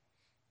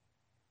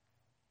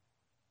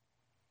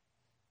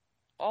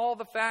 All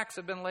the facts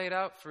have been laid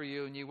out for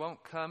you and you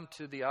won't come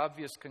to the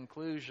obvious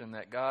conclusion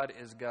that God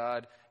is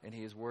God and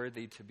he is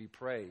worthy to be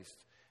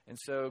praised. And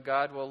so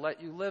God will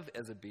let you live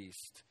as a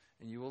beast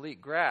and you will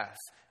eat grass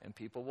and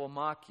people will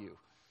mock you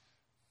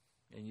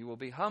and you will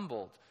be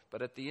humbled.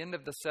 But at the end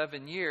of the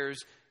 7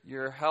 years,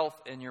 your health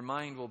and your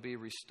mind will be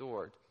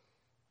restored.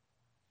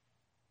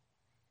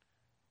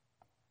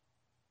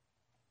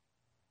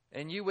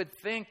 And you would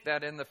think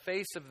that in the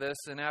face of this,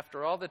 and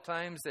after all the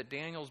times that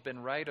Daniel's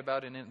been right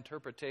about an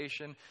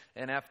interpretation,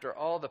 and after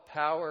all the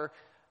power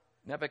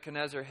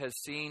Nebuchadnezzar has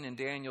seen in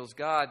Daniel's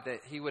God,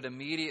 that he would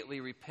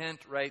immediately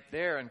repent right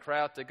there and cry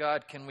out to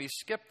God, "Can we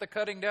skip the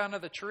cutting down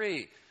of the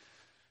tree?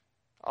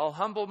 I'll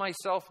humble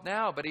myself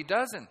now," but he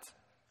doesn't.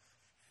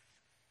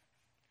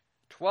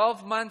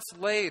 12 months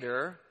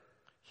later,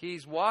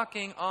 he's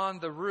walking on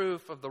the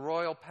roof of the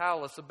royal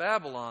palace of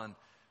Babylon.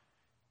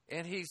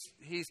 And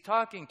he's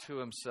talking to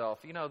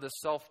himself. You know, the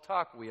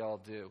self-talk we all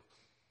do.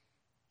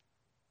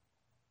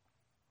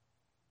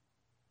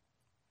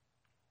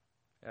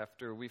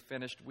 After we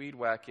finished weed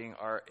whacking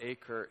our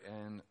acre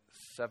in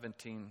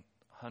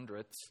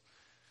 1700s,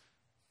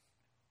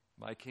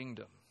 my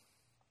kingdom.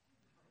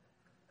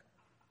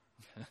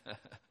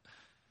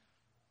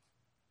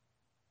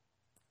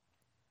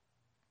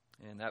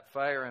 And that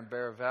fire in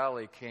Bear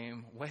Valley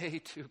came way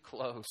too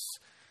close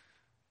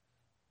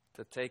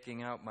to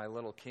taking out my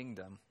little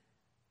kingdom.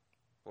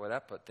 Boy,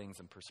 that put things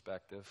in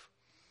perspective.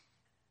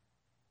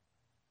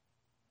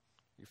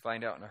 You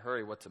find out in a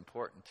hurry what's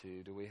important to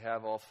you. Do we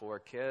have all 4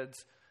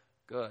 kids?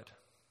 Good.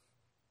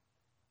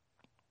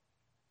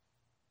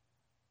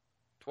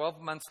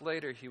 12 months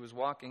later, he was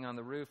walking on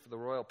the roof of the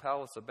royal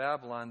palace of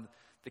Babylon.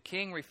 The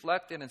king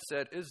reflected and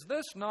said, "Is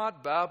this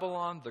not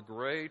Babylon the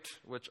Great,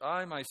 which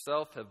I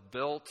myself have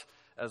built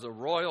as a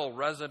royal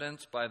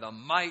residence by the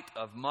might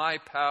of my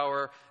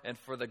power and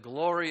for the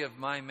glory of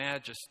my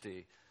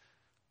majesty?"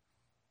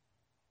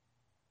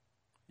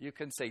 You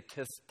can say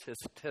tisk,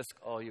 tisk,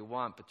 tisk all you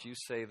want, but you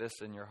say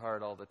this in your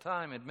heart all the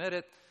time. Admit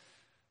it.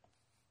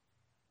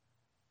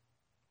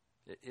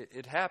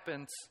 It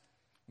happens,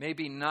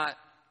 maybe not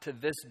to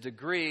this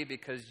degree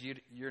because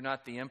you're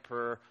not the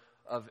emperor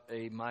of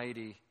a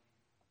mighty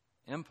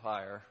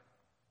empire.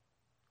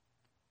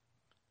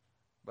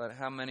 But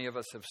how many of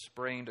us have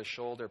sprained a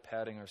shoulder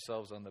patting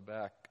ourselves on the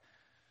back?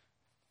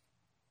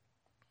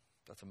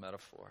 That's a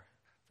metaphor.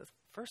 The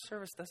first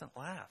service doesn't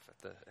laugh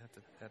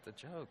at the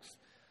jokes.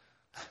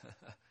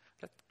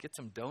 Get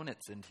some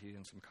donuts into you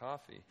and some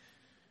coffee.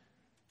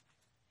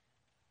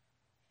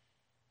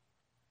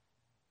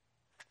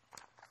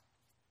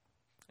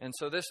 And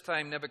so this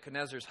time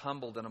Nebuchadnezzar's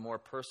humbled in a more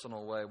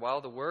personal way.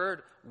 While the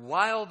word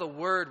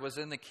was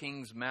in the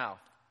king's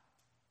mouth,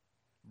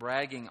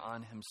 bragging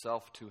on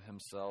himself to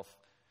himself,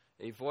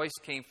 a voice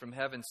came from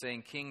heaven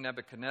saying, "King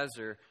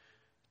Nebuchadnezzar,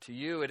 to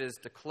you it is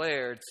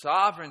declared,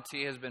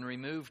 sovereignty has been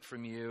removed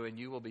from you, and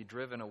you will be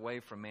driven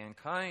away from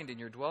mankind, and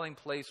your dwelling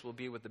place will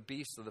be with the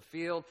beasts of the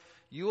field.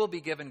 You will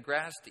be given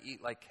grass to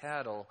eat like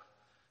cattle,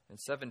 and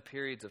 7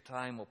 periods of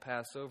time will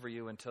pass over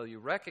you until you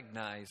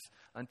recognize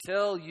that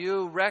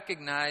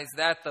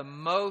the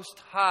Most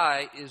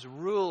High is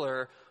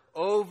ruler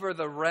over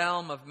the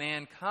realm of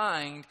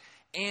mankind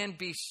and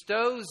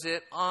bestows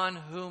it on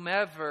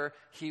whomever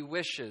he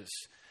wishes."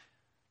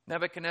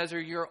 Nebuchadnezzar,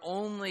 you're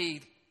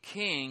only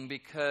king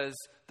because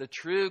the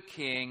true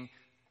king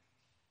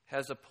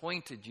has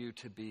appointed you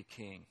to be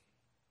king.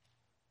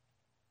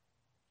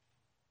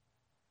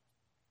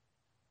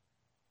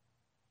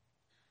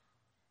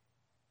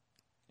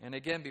 And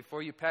again,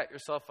 before you pat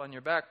yourself on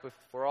your back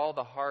for all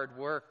the hard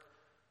work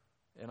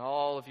and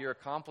all of your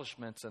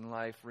accomplishments in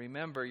life,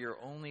 remember you're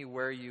only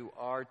where you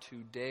are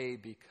today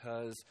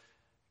because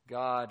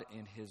God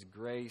in His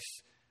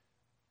grace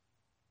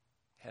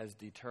has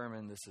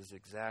determined this is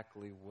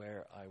exactly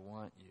where I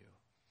want you.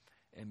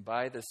 And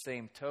by the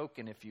same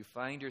token, if you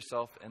find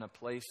yourself in a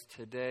place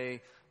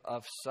today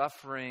of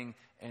suffering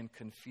and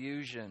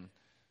confusion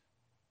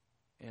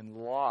and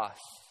loss,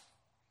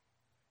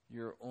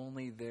 you're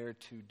only there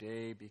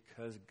today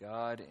because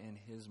God in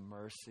His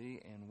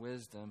mercy and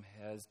wisdom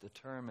has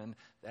determined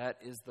that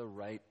is the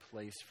right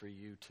place for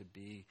you to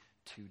be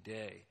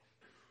today.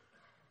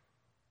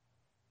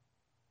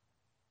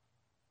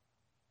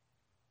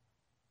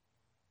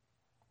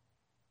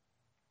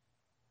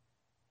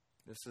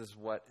 This is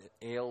what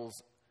ails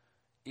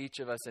each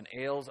of us and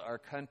ails our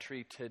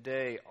country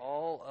today.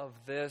 All of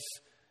this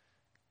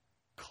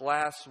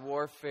class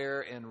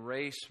warfare and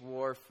race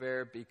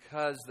warfare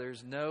because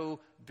there's no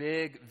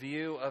big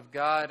view of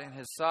God and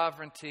His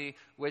sovereignty,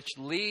 which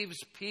leaves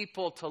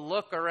people to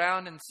look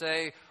around and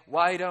say,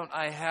 why don't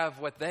I have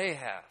what they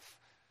have?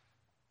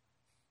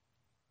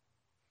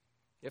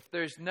 If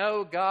there's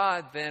no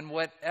God, then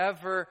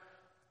whatever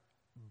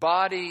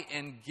body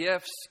and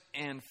gifts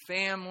and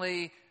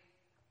family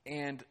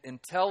and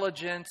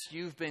intelligence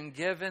you've been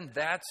given,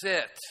 that's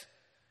it.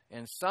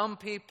 And some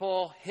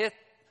people hit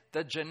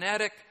the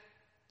genetic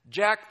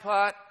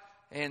jackpot,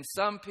 and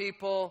some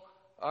people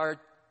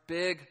are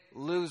big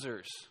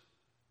losers.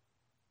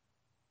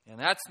 And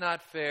that's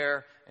not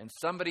fair, and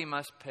somebody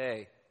must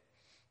pay.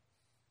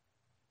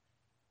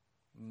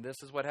 And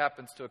this is what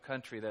happens to a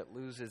country that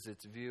loses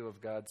its view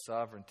of God's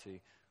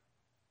sovereignty.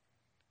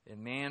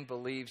 And man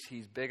believes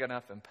he's big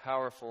enough and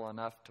powerful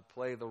enough to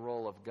play the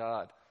role of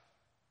God.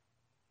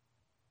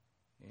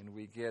 And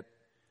we get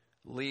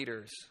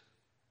leaders,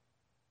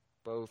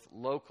 both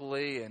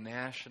locally and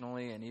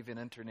nationally and even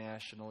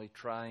internationally,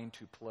 trying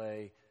to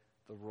play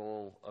the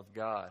role of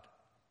God.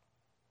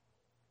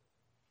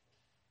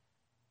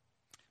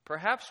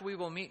 Perhaps we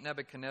will meet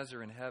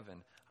Nebuchadnezzar in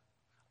heaven.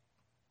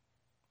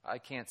 I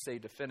can't say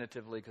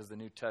definitively because the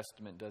New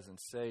Testament doesn't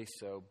say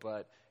so,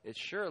 but it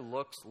sure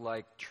looks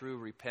like true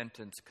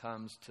repentance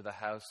comes to the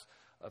house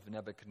of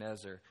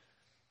Nebuchadnezzar.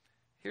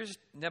 Here's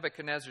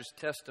Nebuchadnezzar's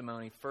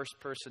testimony,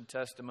 first-person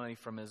testimony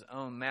from his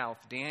own mouth.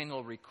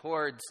 Daniel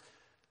records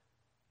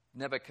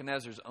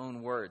Nebuchadnezzar's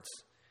own words.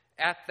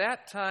 At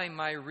that time,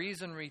 my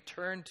reason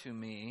returned to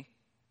me.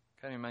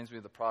 Kind of reminds me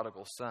of the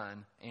prodigal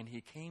son. And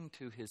he came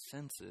to his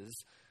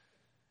senses.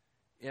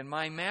 And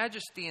my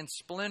majesty and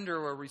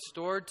splendor were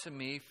restored to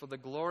me for the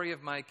glory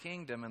of my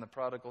kingdom. And the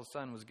prodigal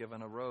son was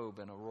given a robe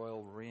and a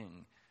royal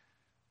ring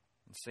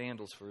and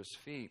sandals for his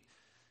feet.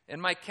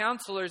 And my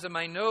counselors and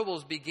my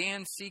nobles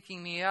began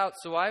seeking me out,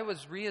 so I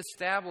was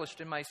reestablished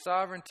in my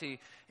sovereignty,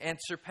 and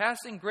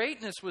surpassing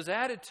greatness was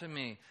added to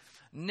me.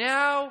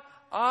 Now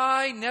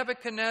I,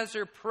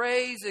 Nebuchadnezzar,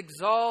 praise,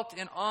 exalt,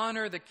 and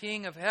honor the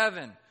King of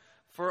heaven,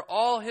 for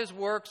all His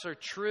works are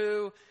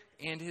true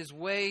and His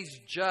ways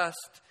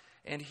just,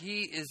 and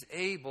He is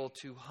able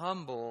to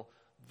humble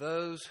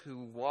those who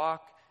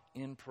walk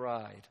in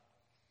pride.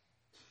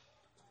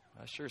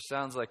 That sure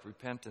sounds like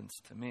repentance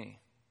to me.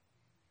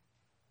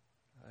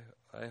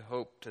 I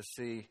hope to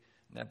see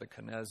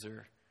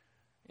Nebuchadnezzar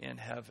in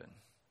heaven.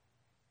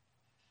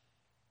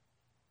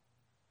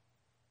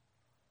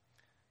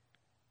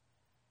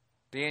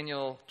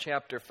 Daniel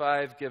chapter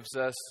 5 gives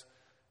us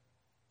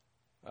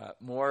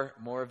more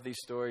of these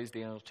stories.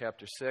 Daniel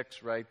chapter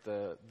 6, right?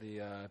 The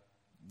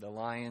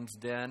lion's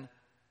den.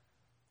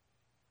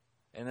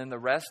 And then the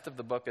rest of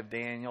the book of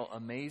Daniel,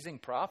 amazing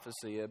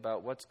prophecy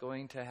about what's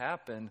going to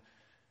happen.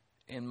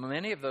 And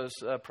many of those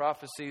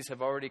prophecies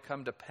have already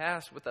come to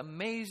pass with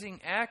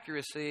amazing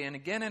accuracy. And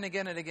again,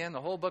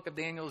 the whole book of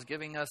Daniel is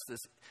giving us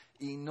this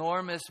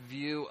enormous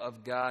view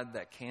of God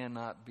that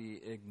cannot be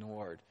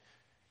ignored.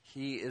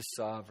 He is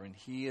sovereign.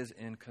 He is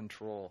in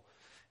control.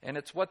 And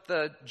it's what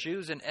the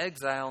Jews in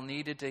exile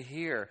needed to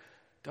hear.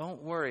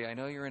 Don't worry, I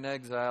know you're in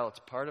exile. It's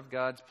part of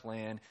God's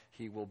plan.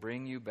 He will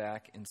bring you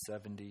back in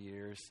 70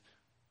 years.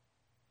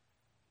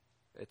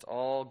 It's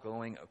all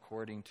going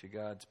according to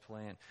God's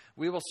plan.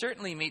 We will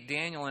certainly meet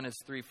Daniel and his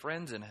 3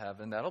 friends in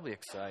heaven. That'll be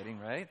exciting,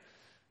 right?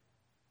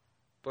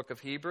 Book of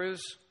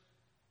Hebrews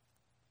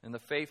and the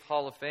Faith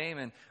Hall of Fame.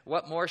 And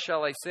what more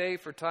shall I say?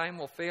 For time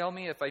will fail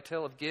me if I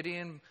tell of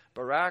Gideon,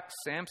 Barak,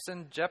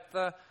 Samson,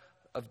 Jephthah,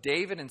 of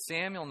David and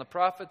Samuel and the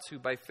prophets who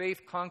by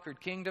faith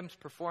conquered kingdoms,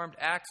 performed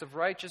acts of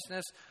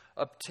righteousness,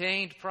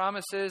 obtained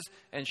promises,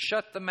 and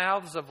shut the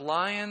mouths of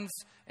lions,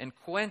 and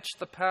quenched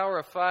the power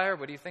of fire.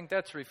 What do you think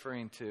that's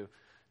referring to?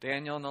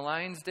 Daniel in the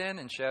lion's den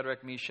and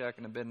Shadrach, Meshach,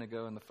 and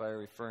Abednego in the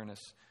fiery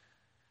furnace.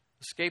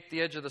 escaped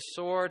the edge of the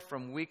sword,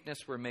 from weakness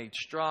were made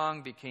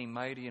strong, became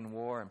mighty in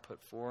war, and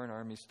put foreign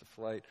armies to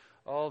flight.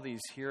 All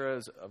these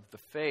heroes of the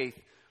faith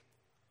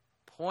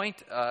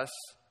point us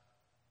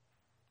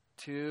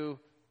to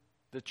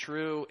the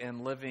true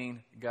and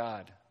living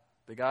God,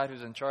 the God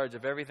who's in charge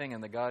of everything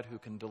and the God who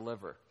can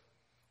deliver.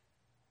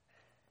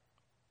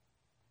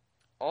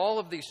 All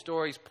of these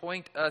stories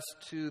point us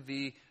to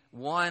the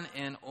one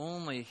and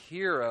only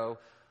hero.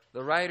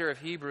 The writer of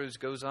Hebrews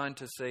goes on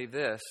to say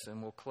this,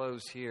 and we'll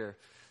close here.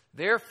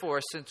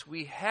 Therefore, since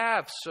we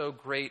have so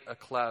great a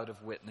cloud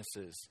of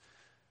witnesses,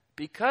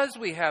 because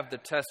we have the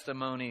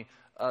testimony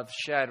of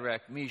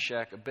Shadrach,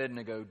 Meshach,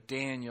 Abednego,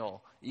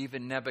 Daniel,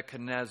 even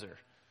Nebuchadnezzar,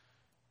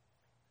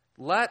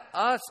 let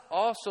us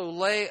also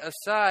lay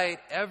aside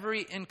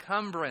every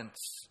encumbrance,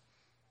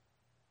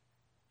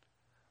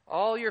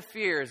 all your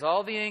fears,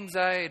 all the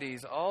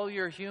anxieties, all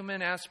your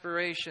human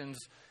aspirations,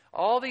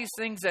 all these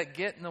things that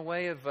get in the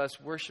way of us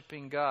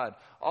worshiping God,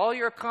 all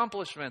your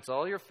accomplishments,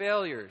 all your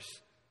failures,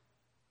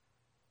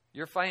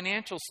 your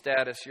financial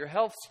status, your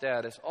health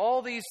status,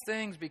 all these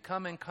things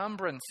become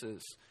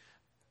encumbrances.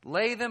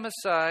 Lay them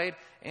aside,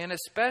 and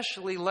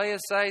especially lay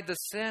aside the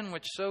sin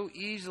which so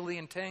easily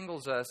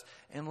entangles us,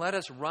 and let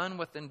us run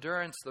with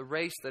endurance the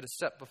race that is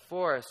set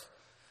before us.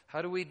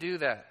 How do we do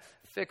that?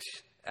 Fix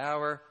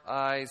our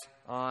eyes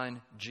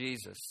on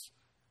Jesus,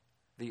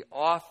 the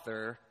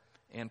author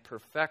and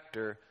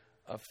perfecter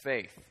of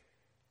faith,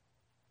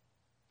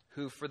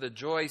 who for the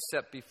joy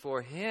set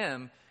before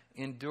him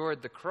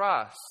endured the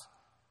cross,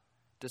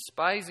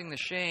 despising the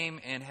shame,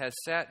 and has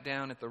sat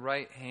down at the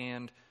right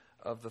hand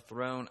of the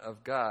throne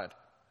of God.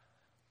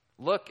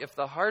 Look, if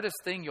the hardest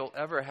thing you'll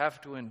ever have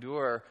to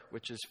endure,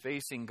 which is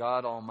facing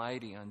God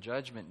Almighty on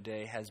Judgment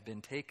Day, has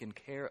been taken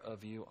care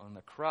of you on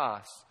the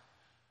cross,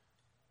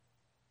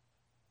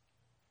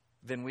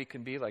 then we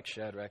can be like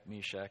Shadrach,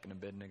 Meshach, and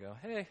Abednego.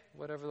 Hey,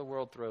 whatever the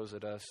world throws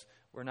at us,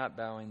 we're not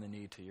bowing the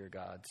knee to your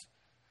gods.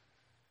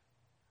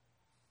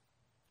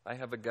 I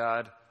have a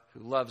God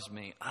who loves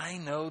me. I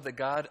know the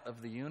God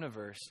of the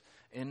universe,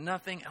 and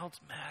nothing else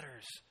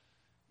matters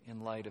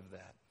in light of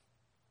that.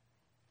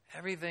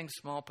 Everything's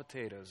small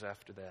potatoes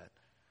after that.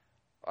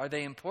 Are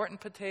they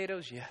important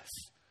potatoes? Yes.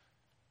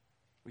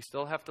 We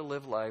still have to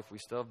live life. We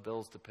still have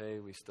bills to pay.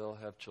 We still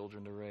have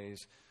children to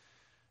raise.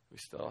 We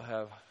still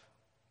have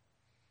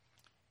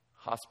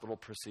hospital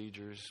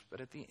procedures. But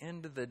at the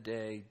end of the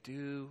day,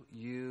 do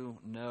you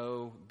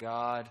know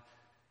God?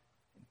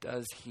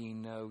 Does he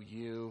know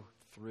you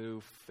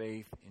through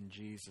faith in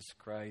Jesus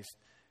Christ?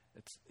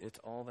 It's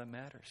all that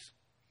matters.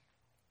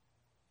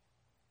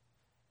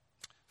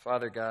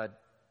 Father God,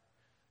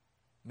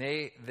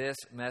 may this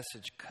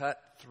message cut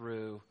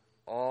through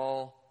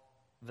all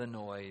the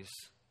noise,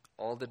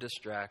 all the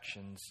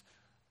distractions,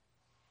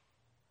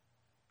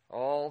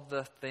 all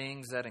the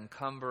things that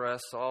encumber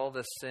us, all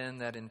the sin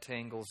that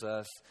entangles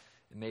us.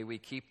 And may we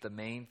keep the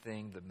main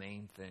thing the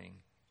main thing.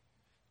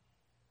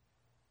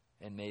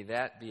 And may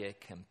that be a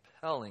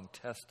compelling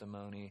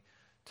testimony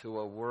to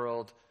a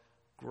world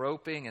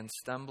groping and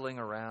stumbling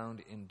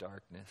around in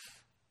darkness.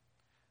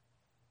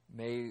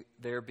 May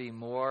there be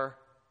more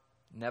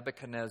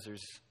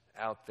Nebuchadnezzars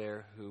out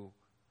there who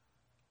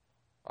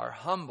are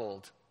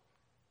humbled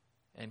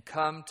and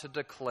come to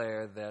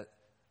declare that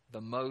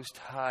the Most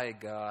High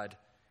God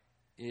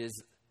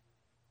is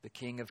the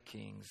King of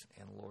Kings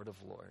and Lord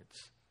of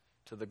Lords.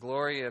 To the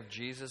glory of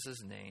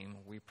Jesus' name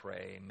we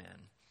pray,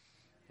 amen.